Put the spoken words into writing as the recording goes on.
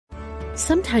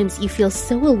Sometimes you feel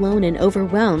so alone and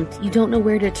overwhelmed you don't know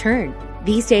where to turn.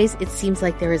 These days, it seems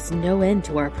like there is no end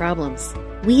to our problems.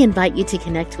 We invite you to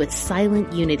connect with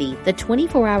Silent Unity, the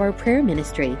 24-hour prayer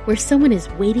ministry where someone is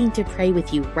waiting to pray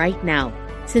with you right now.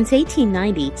 Since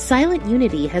 1890, Silent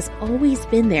Unity has always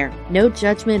been there. No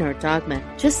judgment or dogma,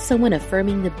 just someone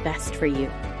affirming the best for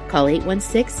you. Call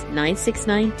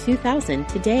 816-969-2000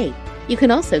 today. You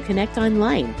can also connect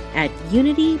online at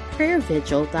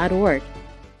unityprayervigil.org.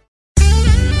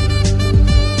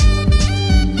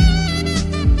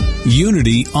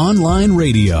 Unity Online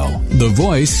Radio, the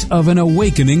voice of an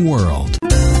awakening world.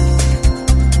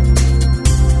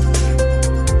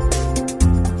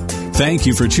 Thank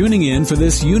you for tuning in for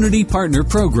this Unity Partner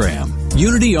Program.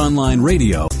 Unity Online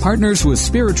Radio partners with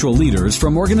spiritual leaders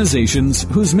from organizations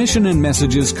whose mission and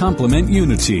messages complement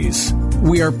Unity's.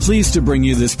 We are pleased to bring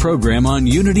you this program on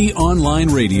Unity Online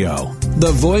Radio,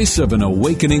 the voice of an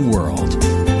awakening world.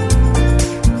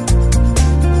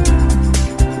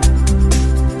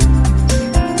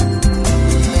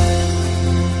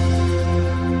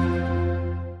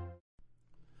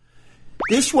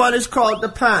 This one is called The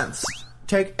Pants.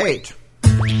 Take 8.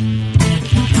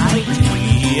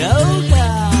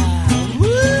 Yoga!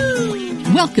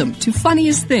 Woo! Welcome to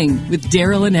Funniest Thing with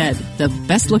Daryl and Ed, the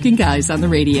best-looking guys on the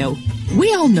radio.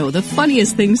 We all know the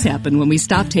funniest things happen when we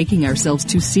stop taking ourselves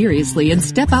too seriously and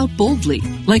step out boldly,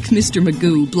 like Mr.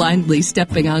 Magoo blindly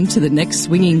stepping onto the next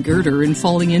swinging girder and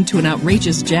falling into an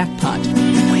outrageous jackpot.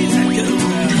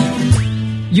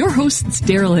 Your hosts,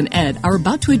 Daryl and Ed, are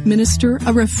about to administer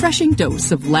a refreshing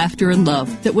dose of laughter and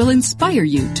love that will inspire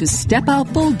you to step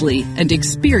out boldly and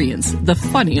experience the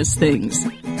funniest things.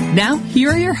 Now,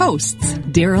 here are your hosts,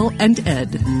 Daryl and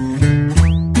Ed.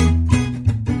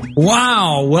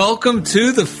 Wow, welcome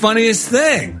to The Funniest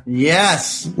Thing.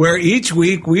 Yes. Where each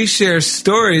week we share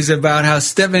stories about how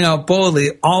stepping out boldly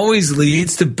always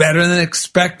leads to better than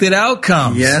expected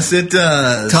outcomes. Yes, it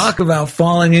does. Talk about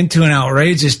falling into an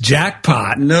outrageous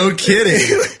jackpot. No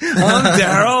kidding. I'm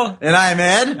Daryl. And I'm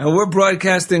Ed. And we're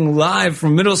broadcasting live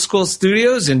from Middle School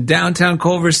Studios in downtown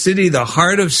Culver City, the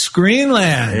heart of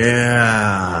Screenland.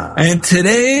 Yeah. And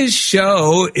today's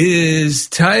show is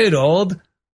titled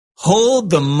Hold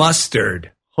the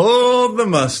Mustard. Hold the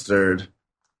mustard.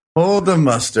 Hold the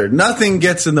mustard. Nothing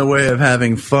gets in the way of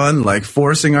having fun like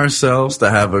forcing ourselves to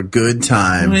have a good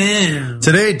time. Man.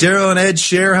 Today, Daryl and Ed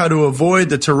share how to avoid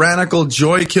the tyrannical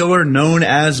joy killer known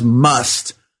as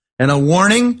must. And a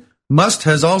warning, must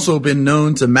has also been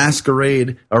known to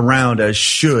masquerade around as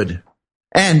should.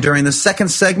 And during the second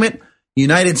segment,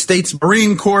 United States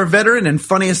Marine Corps veteran and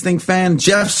Funniest Thing fan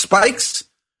Jeff Spikes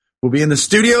will be in the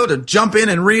studio to jump in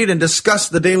and read and discuss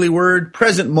the daily word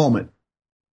present moment.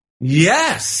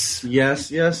 Yes. Yes.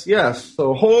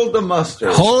 So hold the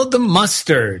mustard. Hold the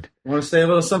mustard. You want to say a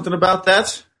little something about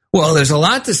that? Well, there's a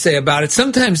lot to say about it.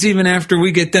 Sometimes even after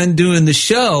we get done doing the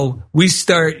show, we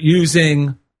start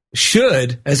using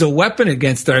should as a weapon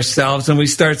against ourselves, and we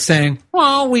start saying,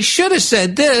 well, we should have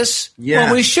said this. Yeah.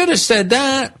 Well, we should have said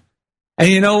that. And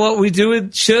you know what we do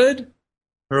with should?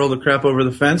 Hurl the crap over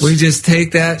the fence? We just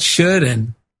take that should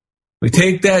and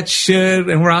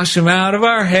wash them out of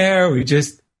our hair. We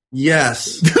just...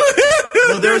 Yes.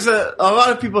 Well, there's a lot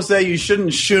of people say you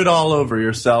shouldn't should all over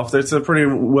yourself. That's a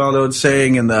pretty well-known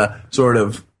saying in the sort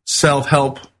of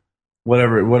self-help,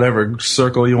 whatever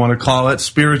circle you want to call it,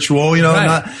 spiritual,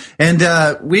 Right.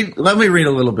 Let me read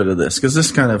a little bit of this because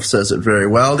this kind of says it very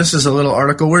well. This is a little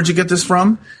article. Where'd you get this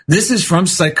from? This is from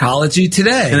Psychology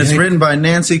Today. And it's written by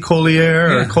Nancy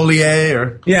Collier.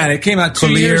 Yeah, and it came out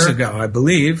 2 years ago, I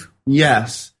believe.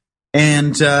 Yes.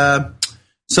 And so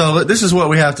this is what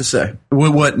we have to say,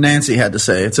 what Nancy had to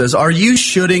say. It says, are you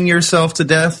shoulding yourself to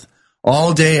death?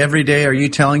 All day, every day, are you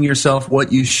telling yourself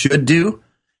what you should do?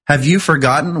 Have you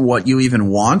forgotten what you even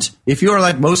want? If you are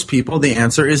like most people, the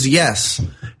answer is yes.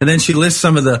 And then she lists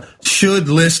some of the should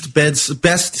list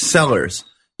best sellers.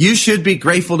 You should be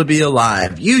grateful to be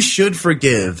alive. You should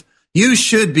forgive. You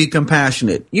should be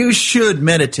compassionate. You should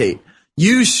meditate.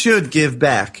 You should give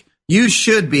back. You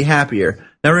should be happier.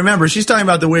 Now remember, she's talking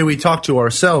about the way we talk to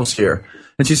ourselves here.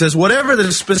 And she says, whatever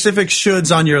the specific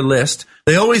shoulds on your list,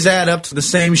 they always add up to the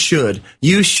same should.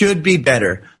 You should be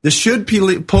better. The should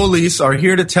police are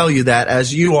here to tell you that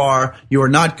as you are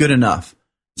not good enough.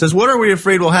 It says, what are we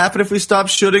afraid will happen if we stop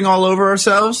shoulding all over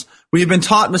ourselves? We have been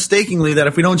taught mistakenly that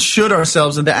if we don't should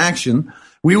ourselves into action,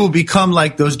 we will become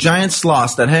like those giant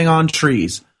sloths that hang on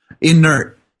trees,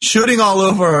 inert. Shoulding all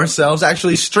over ourselves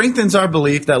actually strengthens our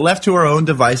belief that left to our own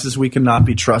devices, we cannot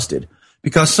be trusted.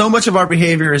 Because so much of our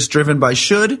behavior is driven by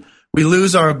should, we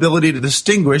lose our ability to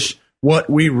distinguish what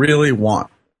we really want.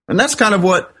 And that's kind of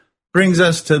what brings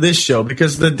us to this show,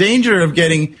 because the danger of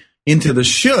getting into the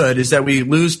should is that we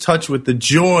lose touch with the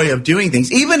joy of doing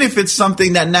things, even if it's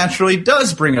something that naturally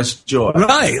does bring us joy.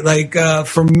 Right. Like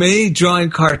for me, drawing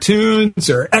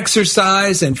cartoons or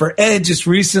exercise, and for Ed, just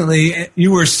recently,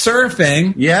 you were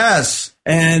surfing. Yes.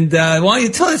 And why don't you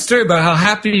tell that story about how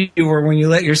happy you were when you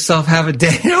let yourself have a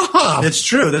day off? It's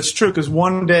true. That's true. Because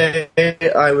one day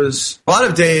a lot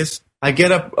of days, I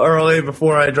get up early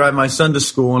before I drive my son to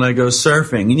school and I go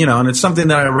surfing, and it's something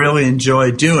that I really enjoy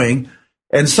doing.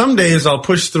 And some days I'll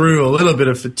push through a little bit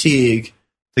of fatigue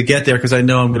to get there because I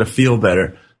know I'm going to feel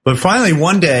better. But finally,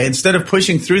 one day, instead of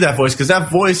pushing through that voice, because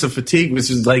that voice of fatigue was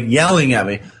just like yelling at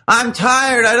me, I'm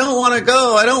tired. I don't want to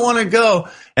go. I don't want to go.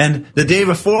 And the day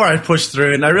before I pushed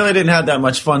through it, and I really didn't have that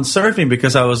much fun surfing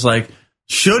because I was like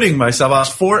shooting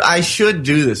myself. I should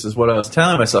do this is what I was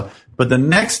telling myself. But the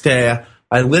next day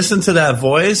I listened to that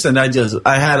voice and I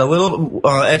had a little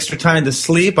extra time to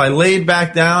sleep. I laid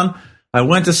back down. I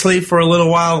went to sleep for a little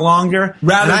while longer.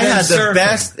 Rather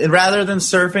than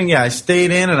surfing. Yeah, I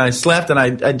stayed in and I slept, and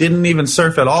I didn't even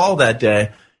surf at all that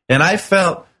day. And I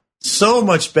felt so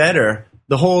much better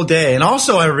the whole day. And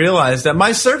also I realized that my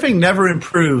surfing never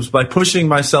improves by pushing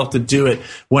myself to do it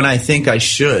when I think I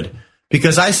should.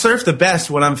 Because I surf the best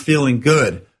when I'm feeling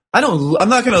good. I'm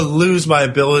not going to lose my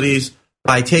abilities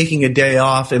by taking a day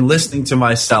off and listening to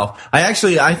myself. I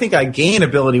think I gain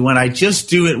ability when I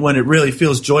just do it when it really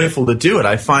feels joyful to do it.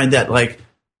 I find that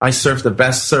I surf the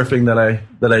best surfing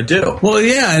that I do. Well,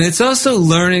 yeah, and it's also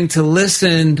learning to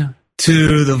listen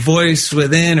to the voice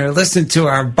within, or listen to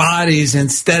our bodies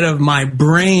instead of my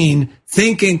brain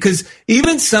thinking, because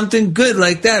even something good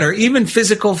like that, or even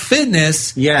physical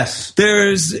fitness, yes,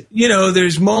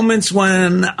 there's moments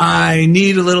when I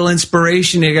need a little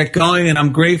inspiration to get going, and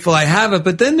I'm grateful I have it.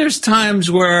 But then there's times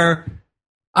where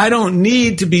I don't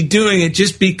need to be doing it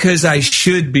just because I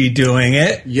should be doing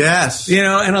it. Yes.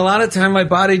 And a lot of time my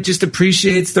body just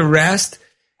appreciates the rest.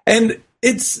 And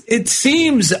it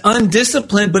seems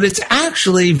undisciplined, but it's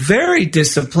actually very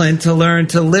disciplined to learn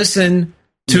to listen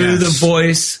to the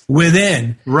voice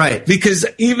within. Right. Because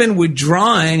even with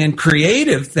drawing and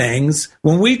creative things,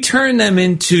 when we turn them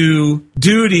into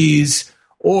duties,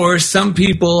 or some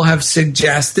people have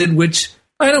suggested, which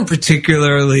I don't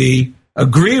particularly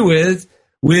agree with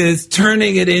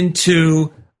turning it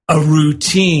into a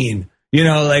routine,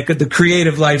 like the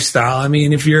creative lifestyle. I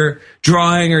mean, if you're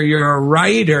drawing or you're a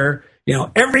writer,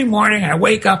 every morning I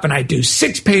wake up and I do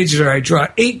 6 pages, or I draw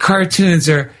 8 cartoons,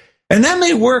 and that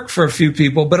may work for a few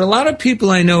people, but a lot of people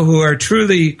I know who are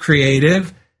truly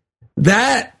creative,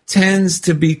 that tends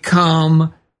to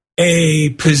become a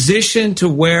position to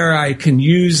where I can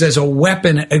use as a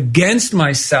weapon against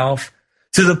myself,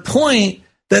 to the point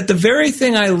that the very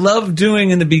thing I loved doing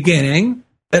in the beginning,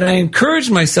 that I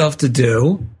encouraged myself to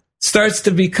do, starts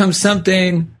to become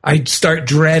something I start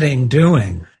dreading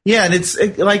doing. Yeah, and it's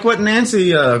like what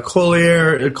Nancy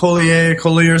Collier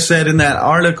said in that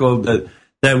article, that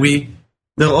a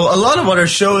lot of what our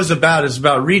show is about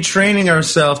retraining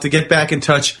ourselves to get back in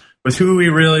touch with who we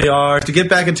really are, to get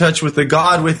back in touch with the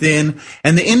God within,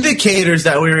 and the indicators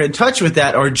that we're in touch with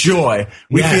that are joy.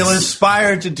 We feel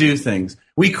inspired to do things.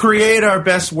 We create our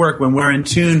best work when we're in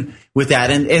tune with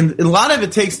that, and a lot of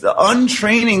it takes the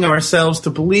untraining ourselves to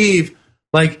believe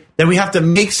that we have to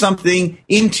make something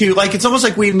into, it's almost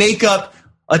like we make up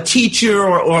a teacher,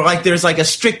 or like there's like a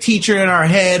strict teacher in our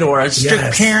head, or a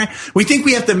strict parent. We think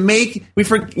we have to make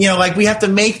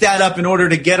that up in order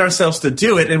to get ourselves to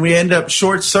do it, and we end up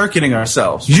short-circuiting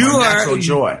ourselves. Natural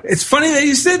joy. It's funny that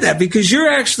you said that, because you're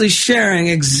actually sharing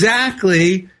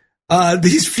exactly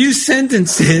these few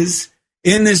sentences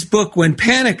in this book, When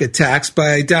Panic Attacks,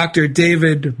 by Dr.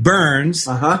 David Burns.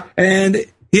 And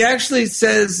he actually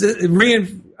says,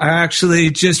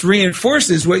 just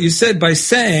reinforces what you said by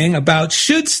saying about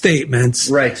should statements.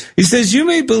 Right. He says, you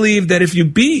may believe that if you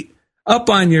beat up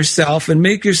on yourself and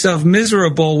make yourself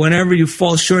miserable whenever you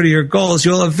fall short of your goals,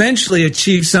 you'll eventually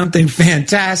achieve something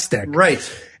fantastic. Right.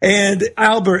 And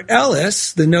Albert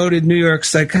Ellis, the noted New York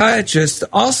psychiatrist,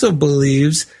 also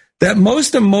believes that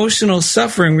most emotional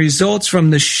suffering results from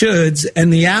the shoulds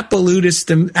and the absolutist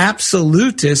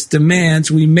demands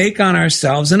we make on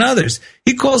ourselves and others.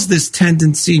 He calls this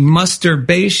tendency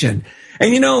masturbation.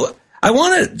 And, I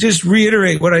want to just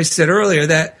reiterate what I said earlier,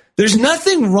 that there's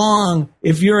nothing wrong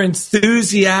if you're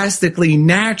enthusiastically,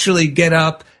 naturally get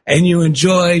up and you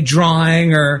enjoy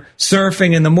drawing or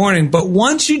surfing in the morning. But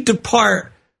once you depart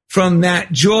from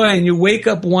that joy and you wake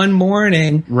up one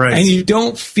morning and you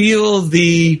don't feel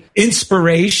the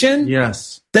inspiration,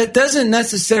 that doesn't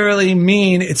necessarily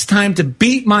mean it's time to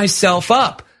beat myself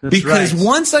up. Because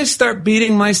once I start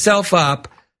beating myself up,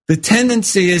 the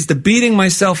tendency is the beating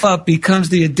myself up becomes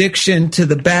the addiction to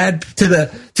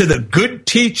the good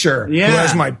teacher who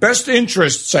has my best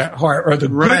interests at heart, or the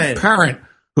good parent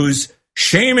who's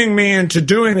shaming me into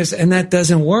doing this, and that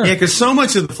doesn't work. Yeah, because so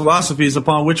much of the philosophies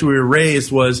upon which we were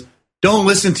raised was don't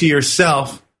listen to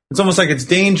yourself. It's almost like it's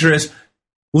dangerous.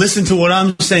 Listen to what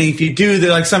I'm saying. If you do,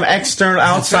 they're like some external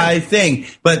outside thing.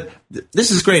 But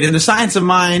this is great. In The Science of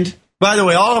Mind, by the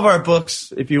way, all of our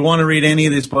books, if you want to read any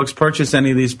of these books, purchase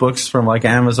any of these books from like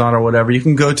Amazon or whatever, you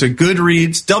can go to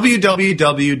Goodreads,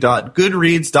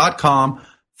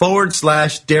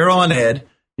 www.goodreads.com/Daryl and Ed,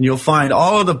 and you'll find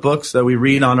all of the books that we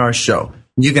read on our show.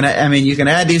 You can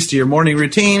add these to your morning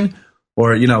routine,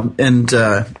 or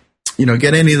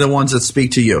get any of the ones that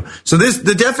speak to you. So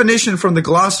the definition from the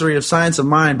Glossary of Science of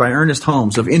Mind by Ernest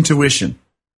Holmes of intuition.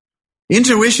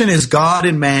 Intuition is God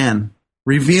in man,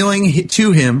 revealing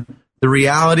to him the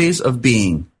realities of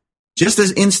being. Just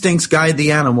as instincts guide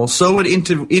the animal, so would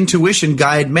intuition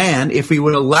guide man if we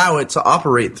would allow it to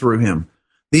operate through him.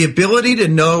 The ability to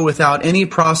know without any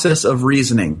process of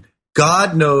reasoning.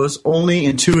 God knows only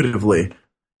intuitively.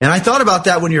 And I thought about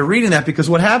that when you're reading that, because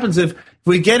what happens if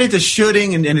we get into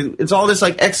shoulding and it's all this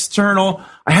like external,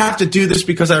 I have to do this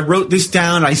because I wrote this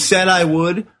down, I said I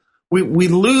would. We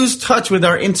lose touch with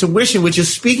our intuition, which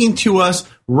is speaking to us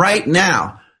right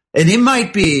now. And it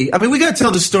might be, we got to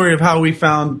tell the story of how we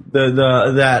found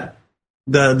the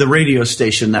radio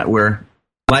station that we're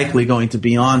likely going to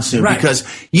be on soon, because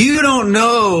you don't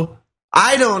know,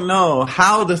 I don't know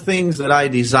how the things that I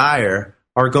desire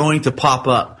are going to pop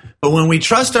up. But when we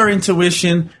trust our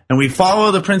intuition and we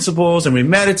follow the principles and we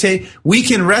meditate, we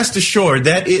can rest assured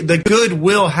that the good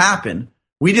will happen.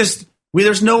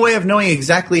 There's no way of knowing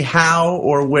exactly how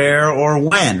or where or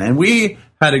when. And we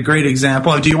had a great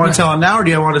example. Do you want to tell them now, or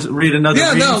do you want to read another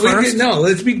reading first?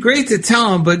 It'd be great to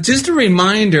tell them, but just a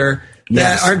reminder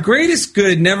that our greatest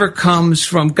good never comes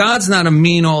from, God's not a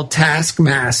mean old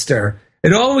taskmaster.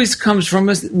 It always comes from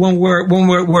us when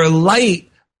we're light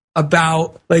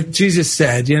about, like Jesus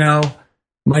said,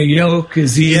 my yoke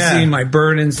is easy, my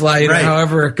burden's light, or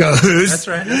however it goes. That's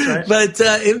right. But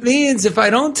it means if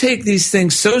I don't take these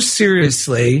things so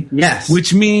seriously,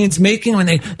 which means making when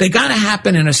they got to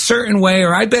happen in a certain way,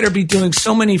 or I better be doing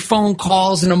so many phone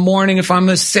calls in the morning if I'm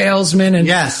a salesman, and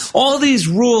all these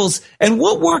rules. And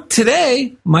what worked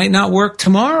today might not work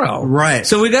tomorrow. Right.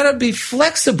 So we got to be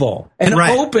flexible and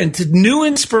open to new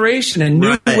inspiration and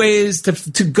new ways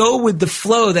to go with the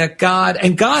flow that God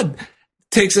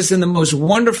takes us in the most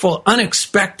wonderful,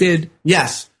 unexpected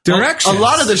directions. A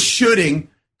lot of the shoulding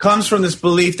comes from this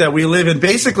belief that we live in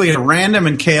basically a random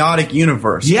and chaotic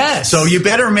universe. Yes. So you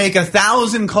better make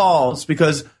 1,000 calls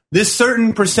because this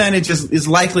certain percentage is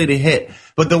likely to hit.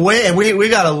 But the way, and we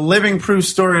got a living proof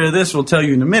story of this we'll tell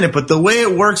you in a minute, but the way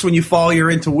it works when you follow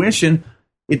your intuition,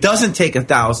 it doesn't take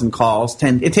 1,000 calls.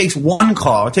 It takes one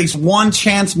call. It takes one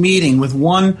chance meeting with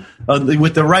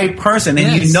with the right person,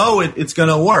 and you know it's going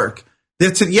to work.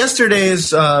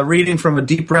 Yesterday's reading from A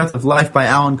Deep Breath of Life by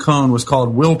Alan Cohn was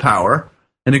called Willpower,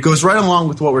 and it goes right along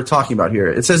with what we're talking about here.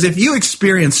 It says, if you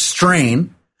experience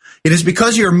strain, it is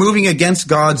because you're moving against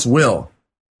God's will.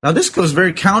 Now, this goes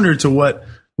very counter to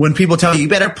when people tell you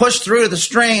better push through the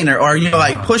strain or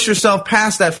push yourself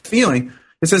past that feeling.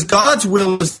 It says God's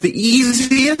will is the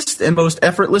easiest and most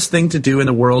effortless thing to do in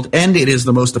the world, and it is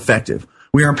the most effective.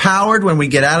 We are empowered when we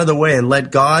get out of the way and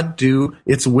let God do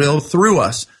its will through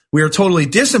us. We are totally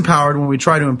disempowered when we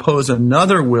try to impose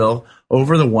another will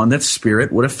over the one that Spirit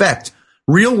would affect.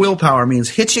 Real willpower means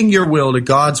hitching your will to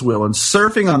God's will and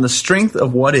surfing on the strength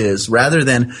of what is rather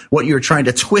than what you're trying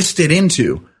to twist it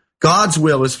into. God's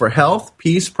will is for health,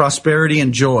 peace, prosperity,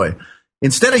 and joy.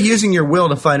 Instead of using your will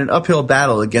to fight an uphill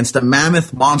battle against a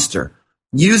mammoth monster,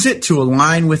 use it to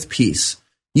align with peace.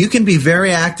 You can be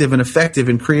very active and effective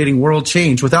in creating world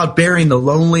change without bearing the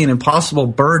lonely and impossible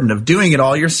burden of doing it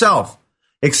all yourself.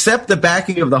 Accept the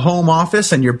backing of the home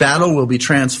office and your battle will be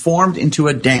transformed into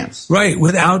a dance. Right,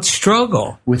 without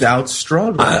struggle. Without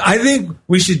struggle. I think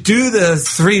we should do the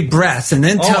 3 breaths and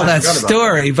then tell that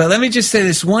story. But let me just say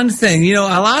this one thing. A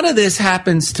lot of this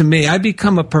happens to me. I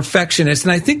become a perfectionist,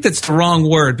 and I think that's the wrong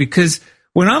word, because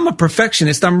when I'm a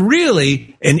perfectionist, I'm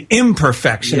really an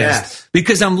imperfectionist. Yes.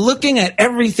 Because I'm looking at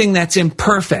everything that's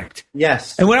imperfect.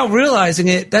 Yes. And without realizing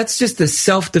it, that's just a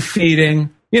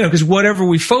self-defeating, because whatever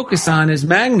we focus on is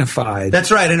magnified.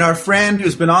 That's right. And our friend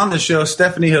who's been on the show,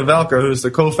 Stephanie Havelka, who's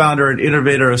the co-founder and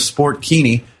innovator of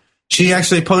Sportkini, she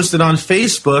actually posted on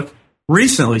Facebook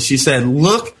recently. She said,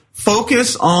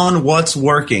 focus on what's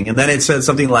working. And then it said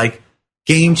something like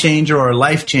game changer or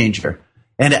life changer.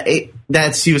 And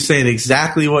She was saying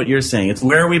exactly what you're saying. It's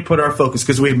where we put our focus,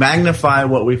 because we magnify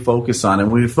what we focus on.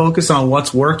 And when we focus on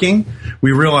what's working,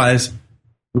 we realize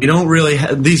we don't really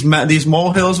have these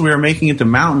molehills we are making into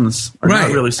mountains are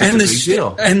not really such a big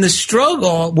deal. And the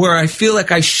struggle where I feel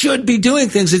like I should be doing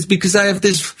things is because I have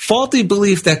this faulty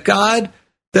belief that God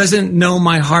doesn't know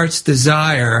my heart's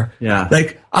desire. Yeah.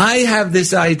 Like, I have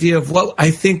this idea of what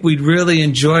I think we'd really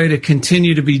enjoy to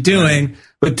continue to be doing, right.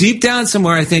 But deep down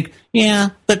somewhere I think, yeah,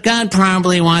 but God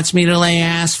probably wants me to lay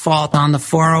asphalt on the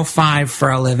 405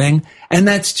 for a living. And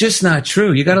that's just not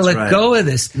true. You got to let go of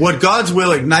this. What God's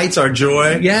will ignites our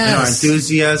joy and our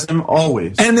enthusiasm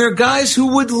always. And there are guys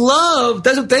who would love,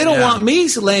 they don't want me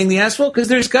laying the asphalt, because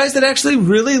there's guys that actually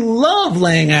really love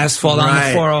laying asphalt on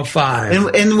the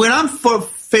 405. And when I'm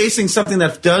facing something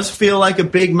that does feel like a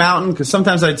big mountain, because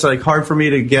sometimes it's like hard for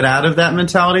me to get out of that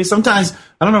mentality. Sometimes,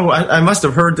 I don't know, I must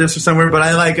have heard this or somewhere, but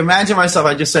I like imagine myself,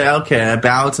 I just say, okay, I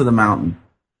bow to the mountain.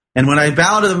 And when I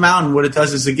bow to the mountain, what it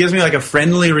does is it gives me like a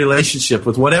friendly relationship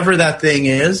with whatever that thing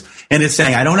is. And it's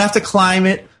saying, I don't have to climb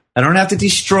it. I don't have to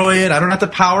destroy it. I don't have to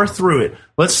power through it.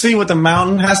 Let's see what the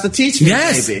mountain has to teach me.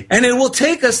 Yes, maybe. And it will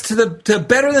take us to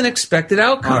better than expected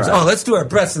outcomes. Right. Oh, let's do our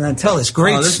breaths and then tell this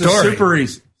great this story. Is super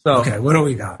easy. So, okay, what do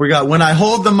we got? We got when I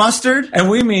hold the mustard.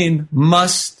 And we mean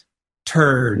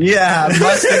must-turd. Yeah,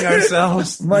 musting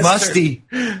ourselves. Musty.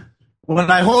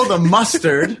 When I hold the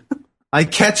mustard, I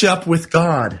catch up with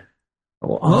God.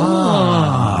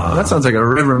 Oh, that sounds like a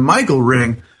Reverend Michael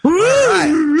ring. All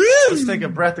right, let's take a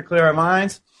breath to clear our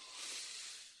minds.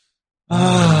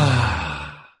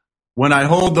 When I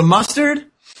hold the mustard,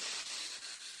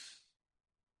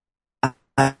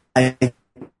 I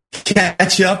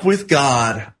catch up with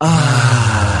God.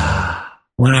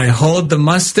 When I hold the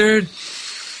mustard,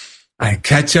 I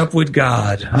catch up with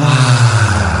God.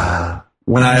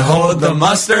 When I hold the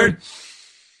mustard,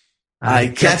 I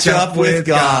catch up with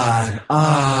God.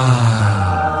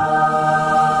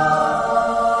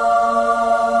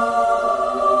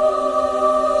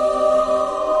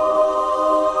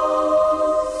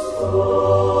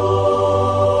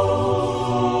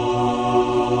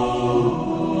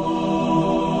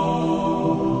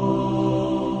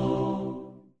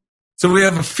 So we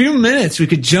have a few minutes. We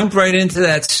could jump right into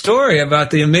that story about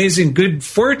the amazing good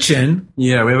fortune.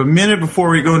 Yeah, we have a minute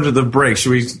before we go into the break.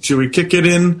 Should we kick it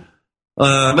in?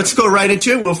 Let's go right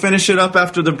into it. We'll finish it up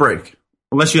after the break.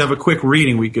 Unless you have a quick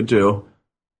reading we could do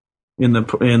in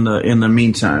the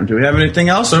meantime. Do we have anything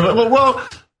else? Well,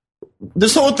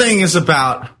 this whole thing is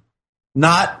about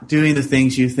not doing the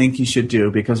things you think you should do,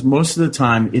 because most of the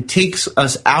time it takes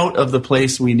us out of the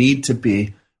place we need to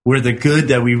be, where the good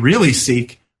that we really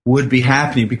seek would be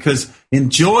happening, because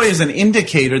joy is an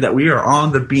indicator that we are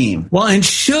on the beam. Well, and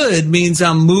should means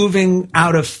I'm moving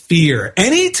out of fear.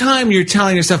 Anytime you're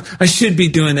telling yourself, I should be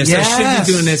doing this, I should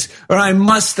be doing this, or I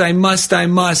must,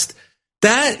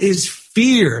 that is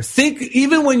fear. Think,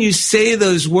 even when you say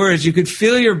those words, you could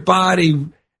feel your body,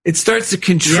 it starts to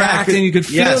contract, and you could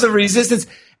feel the resistance,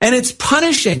 and it's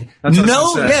punishing.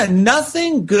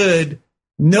 Nothing good.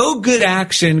 No good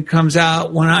action comes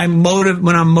out when I'm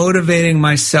motivating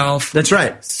myself. That's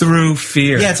right. Through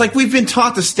fear. Yeah, it's like we've been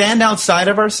taught to stand outside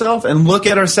of ourselves and look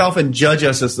at ourselves and judge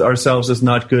ourselves as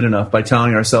not good enough by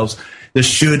telling ourselves we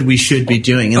should be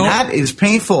doing. And that is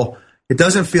painful. It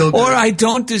doesn't feel good. Or I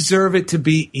don't deserve it to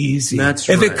be easy. That's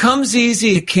right. If right. it comes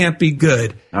easy, it can't be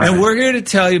good. And we're here to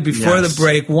tell you before the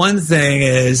break, one thing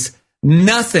is,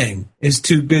 nothing is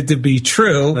too good to be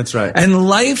true. That's right. And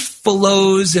life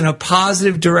flows in a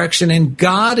positive direction, and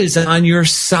God is on your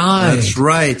side. That's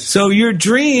right. So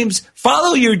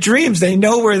follow your dreams. They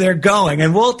know where they're going.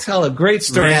 And we'll tell a great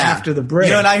story after the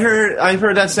break. And I've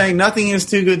heard that saying, nothing is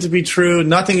too good to be true,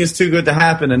 nothing is too good to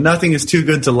happen, and nothing is too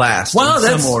good to last. Wow,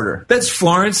 in some order. That's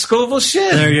Florence Scovel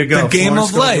Shinn. There you go. The Game Florence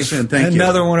of Life. Thank you.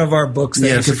 Another one of our books.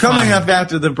 So coming up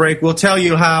after the break, we'll tell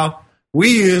you how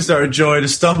we used our joy to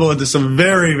stumble into some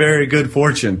very, very good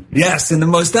fortune. Yes, in the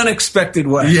most unexpected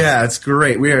way. Yeah, it's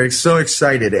great. We are so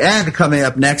excited. And coming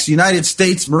up next, United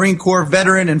States Marine Corps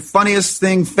veteran and Funniest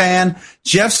Thing fan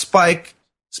Jeff Spikes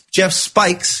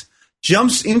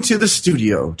jumps into the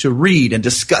studio to read and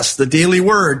discuss the Daily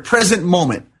Word present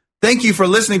moment. Thank you for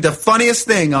listening to Funniest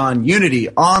Thing on Unity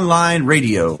Online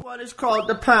Radio. What is called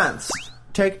the pants?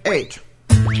 Take 8.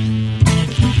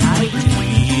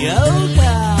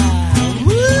 Yoga.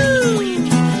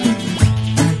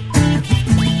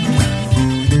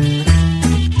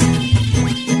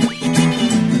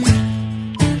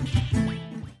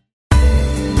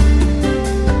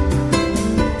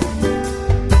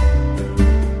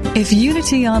 If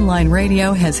Unity Online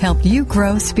Radio has helped you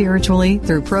grow spiritually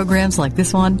through programs like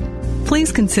this one,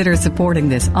 please consider supporting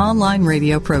this online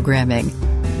radio programming.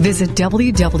 Visit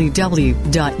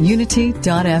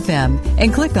www.unity.fm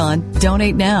and click on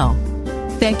Donate Now.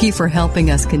 Thank you for helping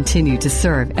us continue to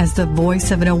serve as the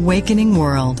voice of an awakening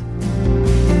world.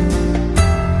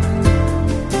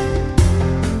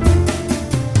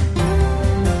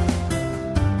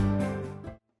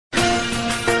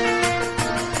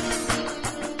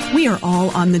 We are all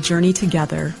on the journey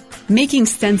together, making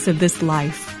sense of this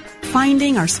life,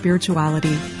 finding our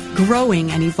spirituality, growing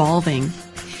and evolving.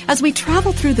 As we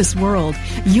travel through this world,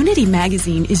 Unity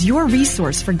Magazine is your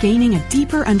resource for gaining a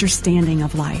deeper understanding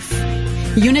of life.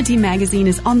 Unity Magazine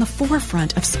is on the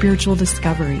forefront of spiritual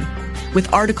discovery,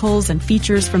 with articles and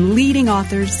features from leading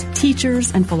authors,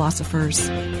 teachers, and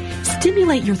philosophers.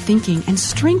 Stimulate your thinking and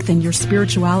strengthen your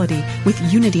spirituality with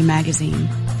Unity Magazine.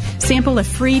 Sample a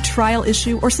free trial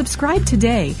issue or subscribe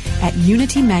today at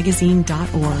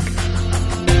unitymagazine.org.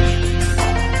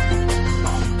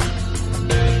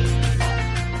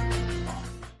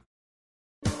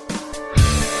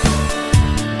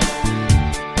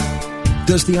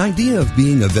 Does the idea of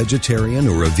being a vegetarian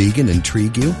or a vegan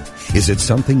intrigue you? Is it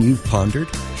something you've pondered?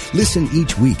 Listen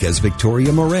each week as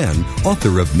Victoria Moran,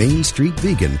 author of Main Street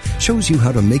Vegan, shows you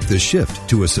how to make the shift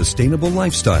to a sustainable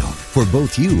lifestyle for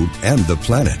both you and the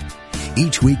planet.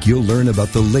 Each week you'll learn about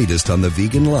the latest on the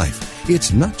vegan life.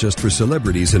 It's not just for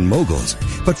celebrities and moguls,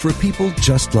 but for people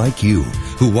just like you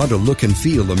who want to look and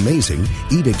feel amazing,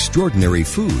 eat extraordinary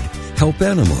food, help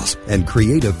animals, and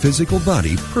create a physical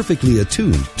body perfectly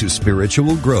attuned to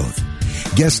spiritual growth.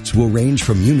 Guests will range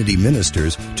from Unity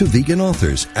ministers to vegan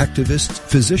authors, activists,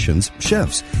 physicians,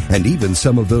 chefs, and even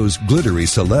some of those glittery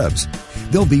celebs.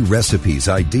 There'll be recipes,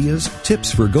 ideas,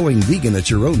 tips for going vegan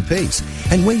at your own pace,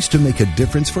 and ways to make a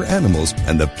difference for animals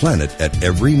and the planet at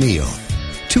every meal.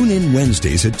 Tune in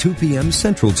Wednesdays at 2 p.m.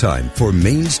 Central Time for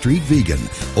Main Street Vegan,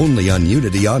 only on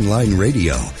Unity Online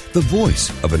Radio, the voice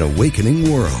of an awakening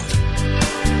world.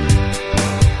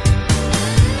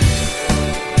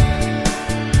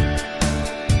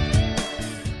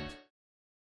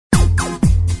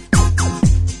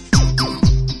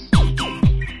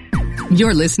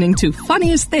 You're listening to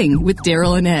Funniest Thing with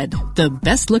Daryl and Ed, the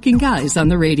best-looking guys on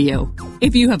the radio.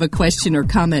 If you have a question or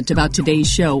comment about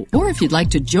today's show, or if you'd like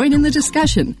to join in the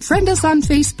discussion, friend us on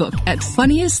Facebook at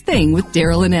Funniest Thing with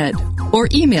Daryl and Ed, or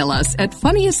email us at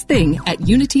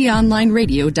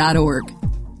funniestthing@unityonlineradio.org.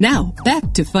 Now,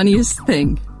 back to Funniest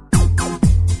Thing.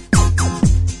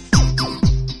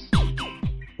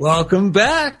 Welcome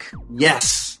back.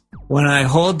 Yes. When I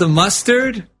hold the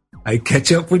mustard, I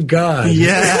catch up with God.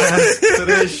 Yes.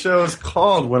 Today's show is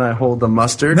called When I Hold the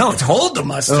Mustard. No, it's Hold the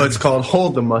Mustard. Oh, it's called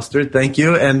Hold the Mustard. Thank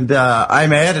you. And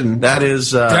I'm Ed, and that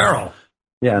is Daryl.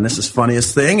 Yeah, and this is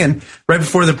Funniest Thing. And right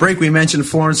before the break, we mentioned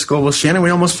Florence Scovel Shannon. We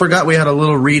almost forgot we had a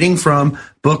little reading from a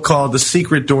book called The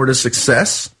Secret Door to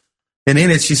Success. And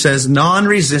in it, she says,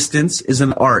 non-resistance is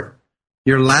an art.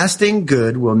 Your lasting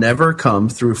good will never come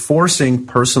through forcing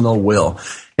personal will.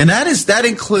 And that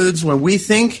includes when we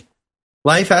think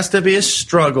life has to be a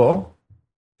struggle,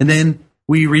 and then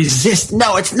we resist.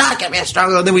 No, it's not going to be a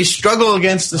struggle. And then we struggle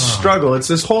against the struggle. It's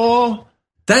this whole...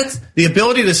 That's the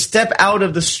ability to step out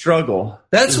of the struggle.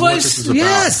 That's why,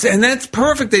 yes, and that's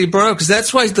perfect that you brought up, because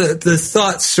that's why the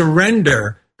thought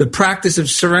surrender, the practice of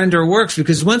surrender works,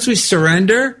 because once we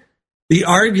surrender, the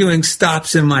arguing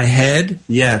stops in my head.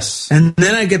 Yes. And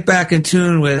then I get back in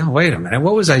tune with, wait a minute,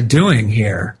 what was I doing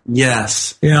here?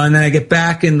 Yes. And then I get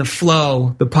back in the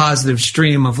flow, the positive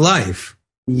stream of life.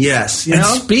 Yes.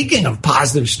 Speaking of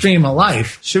positive stream of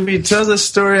life. Should we tell this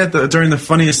story during the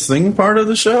Funniest Thing part of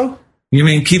the show? You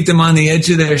mean keep them on the edge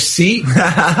of their seat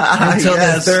until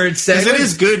the third segment? Because it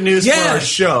is good news for our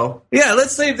show. Yeah,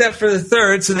 let's save that for the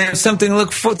third, so they have something to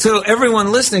look forward to.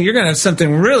 Everyone listening, you're going to have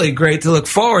something really great to look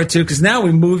forward to, because now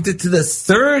we moved it to the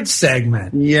third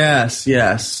segment. Yes,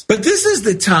 yes. But this is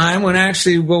the time when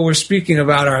actually what we're speaking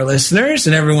about our listeners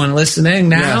and everyone listening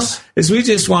now is we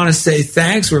just want to say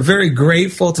thanks. We're very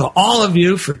grateful to all of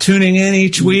you for tuning in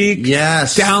each week.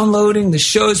 Yes. Downloading the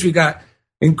shows. We got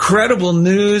incredible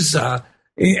news,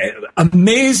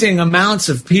 amazing amounts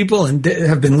of people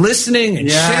have been listening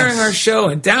and sharing our show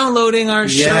and downloading our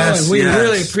show, and we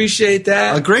really appreciate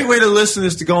that. A great way to listen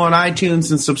is to go on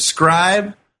iTunes and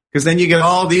subscribe, because then you get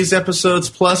all these episodes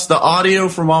plus the audio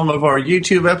from all of our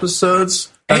YouTube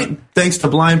episodes. Thanks to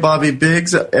Blind Bobby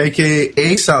Biggs, a.k.a.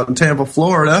 Ace, out in Tampa,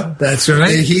 Florida. That's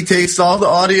right. He takes all the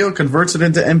audio, converts it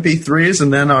into MP3s,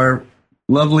 and then our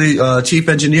lovely chief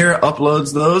engineer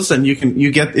uploads those, and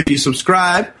you get, if you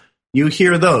subscribe, you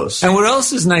hear those. And what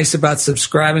else is nice about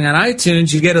subscribing on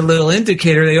iTunes, you get a little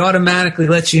indicator. They automatically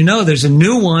let you know there's a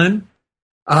new one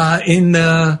in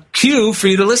the queue for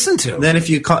you to listen to. Then if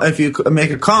you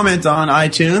make a comment on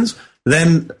iTunes,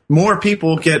 then more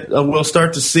people will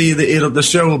start to see the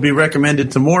show will be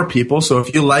recommended to more people. So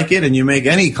if you like it and you make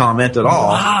any comment at all,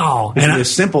 wow, and a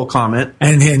simple comment,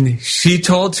 and then she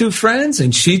told 2 friends,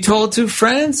 and she told 2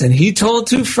 friends, and he told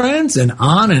 2 friends, and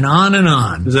on and on and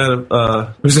on. Is that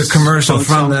it was a commercial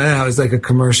from it was like a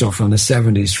commercial from the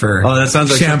 70s for that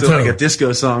sounds like shampoo. Like a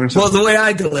disco song or something. Well, the way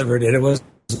I delivered it was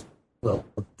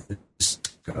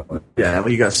yeah, well,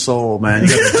 you got soul, man. You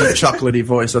got a deep chocolatey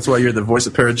voice. That's why you're the voice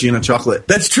of Perugina Chocolate.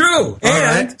 That's true.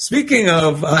 And speaking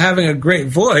of having a great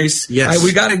voice, yes.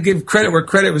 We got to give credit where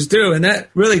credit was due, and that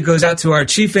really goes out to our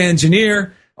chief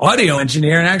engineer, audio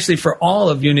engineer, and actually for all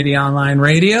of Unity Online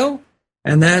Radio,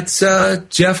 and that's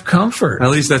Jeff Comfort. At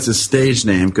least that's his stage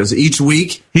name, because each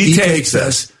week he takes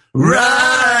us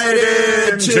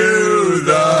right into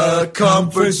the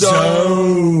comfort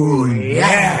zone.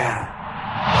 Yeah.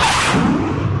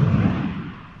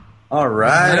 All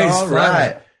right, nice, all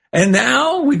right. And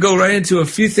now we go right into a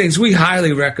few things we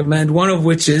highly recommend, one of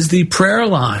which is the prayer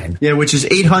line. Yeah, which is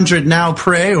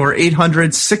 800-NOW-PRAY or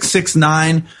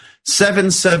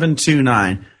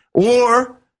 800-669-7729.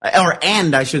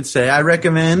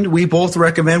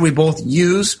 We both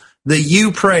use the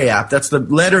You Pray app. That's the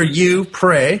letter U,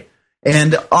 Pray.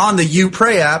 And on the You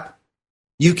Pray app,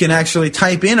 you can actually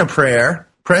type in a prayer,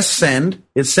 press send.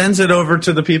 It sends it over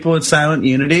to the people at Silent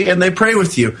Unity, and they pray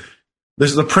with you.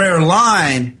 The prayer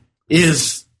line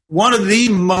is one of the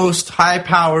most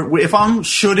high-powered. If I'm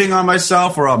shooting on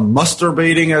myself, or I'm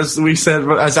masturbating, as we said,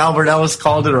 as Albert Ellis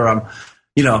called it, or I'm,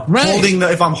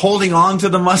 if I'm holding on to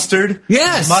the mustard,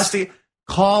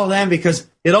 call them, because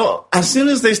as soon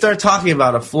as they start talking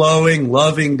about a flowing,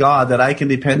 loving God that I can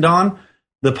depend on,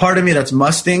 the part of me that's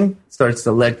musting starts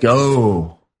to let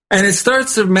go, and it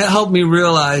starts to help me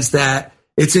realize that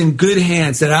it's in good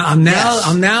hands, that I'm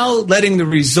now letting the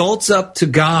results up to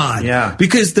God. Yeah.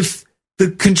 Because the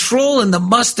control and the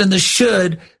must and the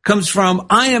should comes from,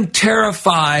 I am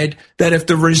terrified that if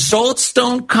the results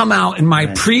don't come out in my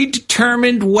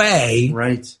predetermined way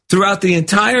throughout the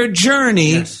entire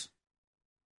journey,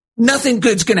 nothing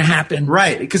good's going to happen.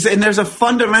 Right. And there's a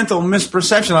fundamental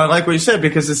misperception. I like what you said,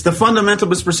 because it's the fundamental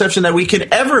misperception that we could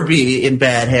ever be in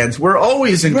bad hands. We're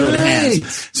always in good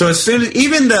hands. So as soon as,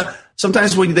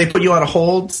 sometimes when they put you on a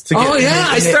hold to get,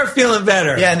 I start feeling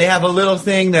better. Yeah, and they have a little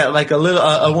thing that, like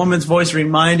a woman's voice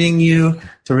reminding you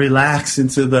to relax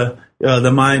into the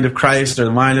mind of Christ or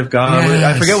the mind of God.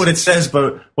 Yes. I forget what it says,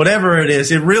 but whatever it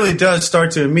is, it really does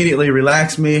start to immediately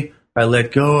relax me. I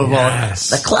let go of all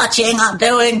the clutching I'm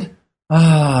doing.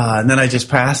 And then I just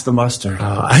pass the mustard.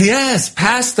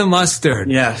 Pass the mustard.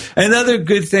 Yes. Another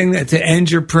good thing to end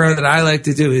your prayer that I like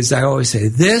to do is I always say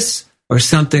this or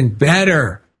something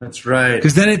better. That's right.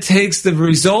 Because then it takes the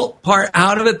result part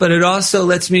out of it, but it also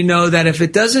lets me know that if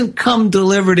it doesn't come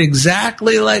delivered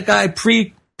exactly like I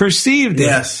perceived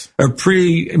it or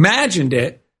imagined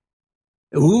it,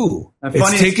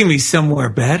 it's taking me somewhere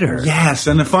better. Yes,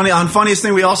 and funniest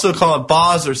thing, we also call it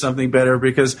Boz or something better,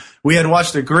 because we had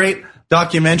watched a great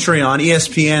documentary on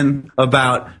ESPN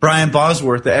about Brian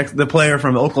Bosworth, the player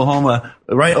from Oklahoma,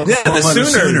 right? The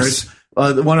Sooners.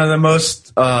 One of the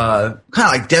most kind of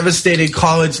like devastated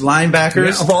college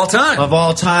linebackers of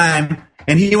all time.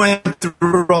 And he went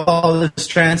through all this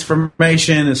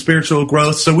transformation and spiritual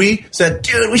growth. So we said,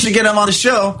 dude, we should get him on the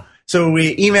show. So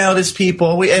we emailed his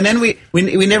people, and then we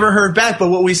never heard back. But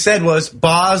what we said was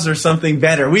Boz or something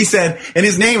better. We said, and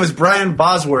his name was Brian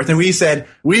Bosworth, and we said,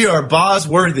 we are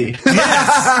Boz-worthy.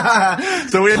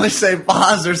 Yes. So we only say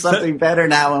Boz or something better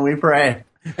now when we pray.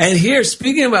 And here,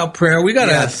 speaking about prayer, we got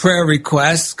a prayer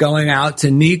request going out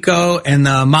to Nico and the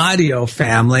Amadio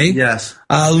family. Yes.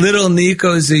 Little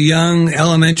Nico is a young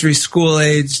elementary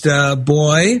school-aged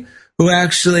boy who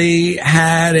actually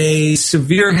had a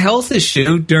severe health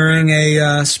issue during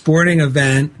a sporting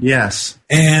event. Yes.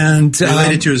 And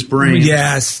related to his brain.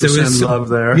 Yes. There was some love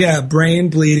there. Yeah,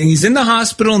 brain bleeding. He's in the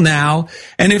hospital now.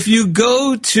 And if you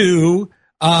go to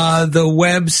the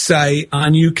website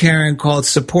on YouCaring called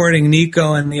Supporting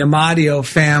Nico and the Amadio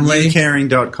Family.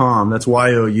 YouCaring.com. That's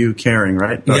Y-O-U Caring,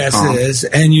 right? Yes, it is.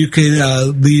 And you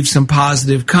could leave some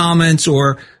positive comments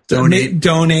or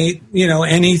donate.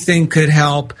 Anything could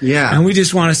help. Yeah. And we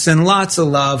just want to send lots of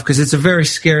love, because it's a very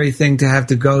scary thing to have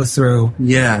to go through.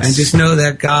 Yes. And just know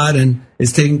that God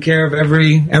is taking care of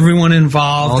everyone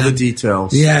involved. All the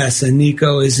details. Yes. And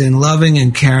Nico is in loving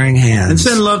and caring hands. And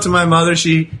send love to my mother.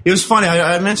 It was funny.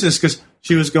 I mentioned this because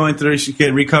she was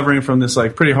recovering from this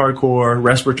like pretty hardcore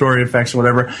respiratory infection,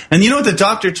 whatever. And you know what the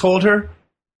doctor told her?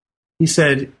 He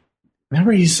said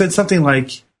something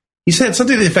like, he said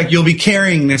something to the effect, you'll be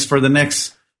carrying this for the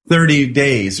next 30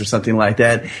 days or something like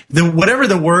that. Whatever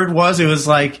the word was, it was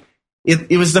like,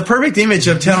 it was the perfect image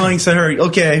of telling her,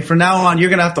 okay, from now on, you're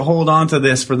going to have to hold on to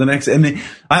this for the next, and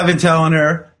I've been telling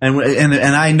her, and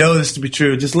I know this to be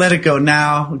true, just let it go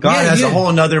now. God has a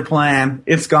whole nother plan.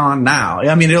 It's gone now.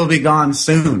 I mean, it'll be gone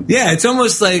soon. Yeah, it's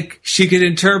almost like she could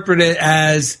interpret it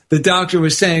as the doctor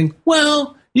was saying,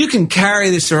 well, you can carry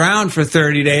this around for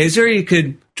 30 days, or you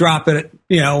could drop it,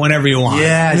 whenever you want.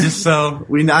 Yeah, just so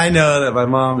I know that my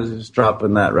mom is just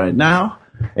dropping that right now.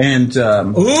 And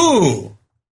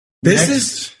this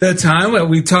is the time where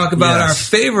we talk about our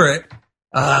favorite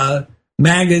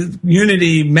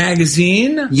Unity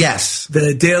magazine. Yes,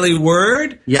 the Daily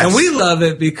Word. Yes, and we love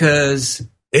it because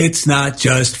it's not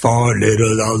just for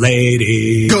little old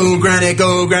lady. Go, Granny,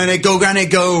 go, Granny, go, Granny,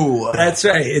 go. That's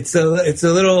right. It's a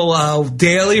little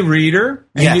daily reader,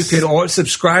 and you can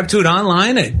subscribe to it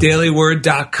online at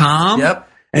dailyword.com. Yep.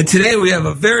 And today we have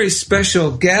a very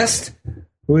special guest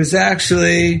who is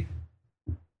actually,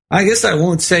 I guess I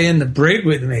won't say in the brig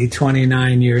with me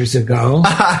 29 years ago,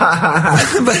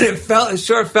 but it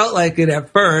sure felt like it at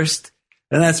first.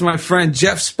 And that's my friend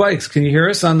Jeff Spikes. Can you hear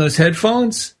us on those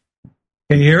headphones?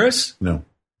 Can you hear us? No.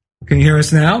 Can you hear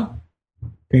us now?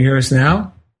 Can you hear us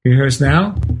now? Can you hear us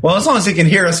now? Well, as long as he can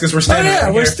hear us, because we're standing right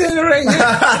here. We're standing right here.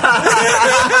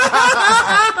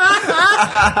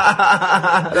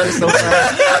 That's so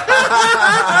bad.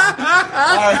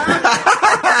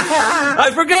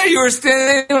 I forgot you were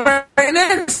standing right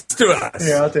next to us.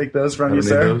 Yeah, I'll take those from you,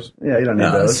 sir. Those? Yeah, you don't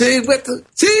need those. See,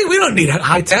 we don't need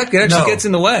high tech. It actually gets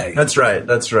in the way. That's right.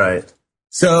 That's right.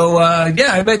 So,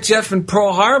 I met Jeff in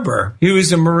Pearl Harbor. He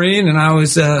was a Marine, and I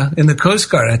was in the Coast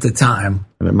Guard at the time.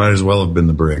 And it might as well have been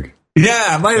the brig.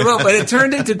 Yeah, might as well. But it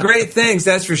turned into great things,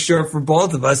 that's for sure, for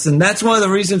both of us. And that's one of the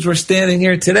reasons we're standing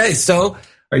here today. So,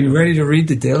 are you ready to read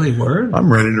the Daily Word?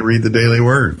 I'm ready to read the Daily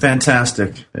Word.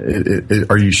 Fantastic.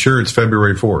 Are you sure it's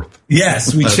February 4th?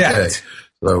 Yes, we checked.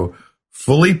 So,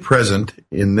 fully present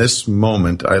in this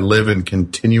moment, I live in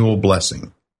continual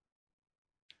blessing.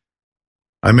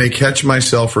 I may catch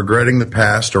myself regretting the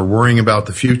past or worrying about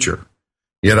the future,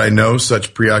 yet I know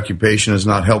such preoccupation is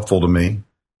not helpful to me.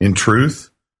 In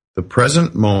truth, the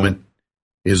present moment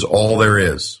is all there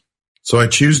is. So I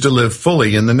choose to live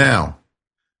fully in the now.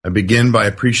 I begin by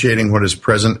appreciating what is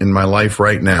present in my life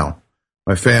right now,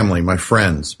 my family, my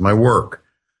friends, my work,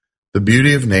 the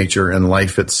beauty of nature and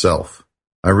life itself.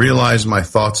 I realize my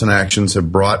thoughts and actions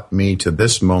have brought me to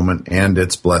this moment and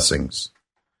its blessings.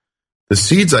 The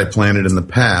seeds I planted in the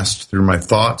past through my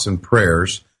thoughts and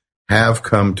prayers have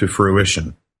come to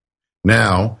fruition.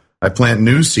 Now I plant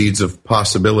new seeds of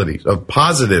possibilities, of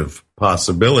positive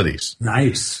possibilities.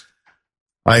 Nice.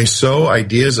 I sow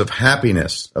ideas of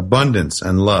happiness, abundance,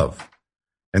 and love,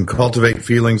 and cultivate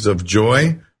feelings of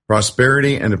joy,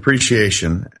 prosperity, and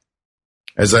appreciation.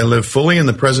 As I live fully in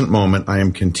the present moment, I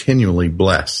am continually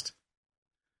blessed.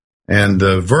 And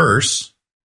the verse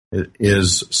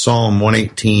is Psalm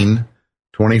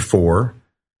 118:24.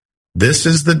 This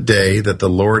is the day that the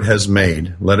Lord has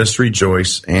made. Let us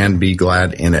rejoice and be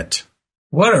glad in it.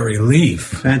 What a relief.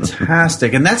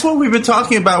 Fantastic. And that's what we've been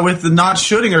talking about with the not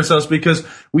shooting ourselves, because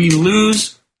we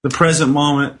lose the present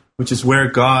moment, which is where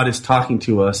God is talking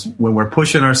to us when we're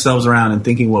pushing ourselves around and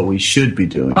thinking what we should be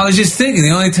doing. I was just thinking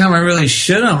the only time I really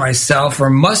should on myself or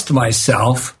must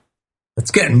myself,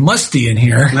 it's getting musty in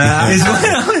here,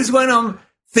 is when I'm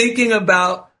thinking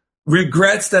about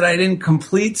regrets that I didn't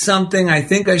complete something I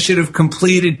think I should have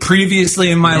completed previously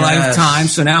in my lifetime.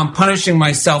 So now I'm punishing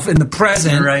myself in the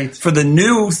present for the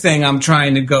new thing I'm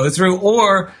trying to go through.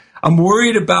 Or I'm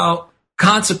worried about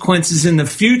consequences in the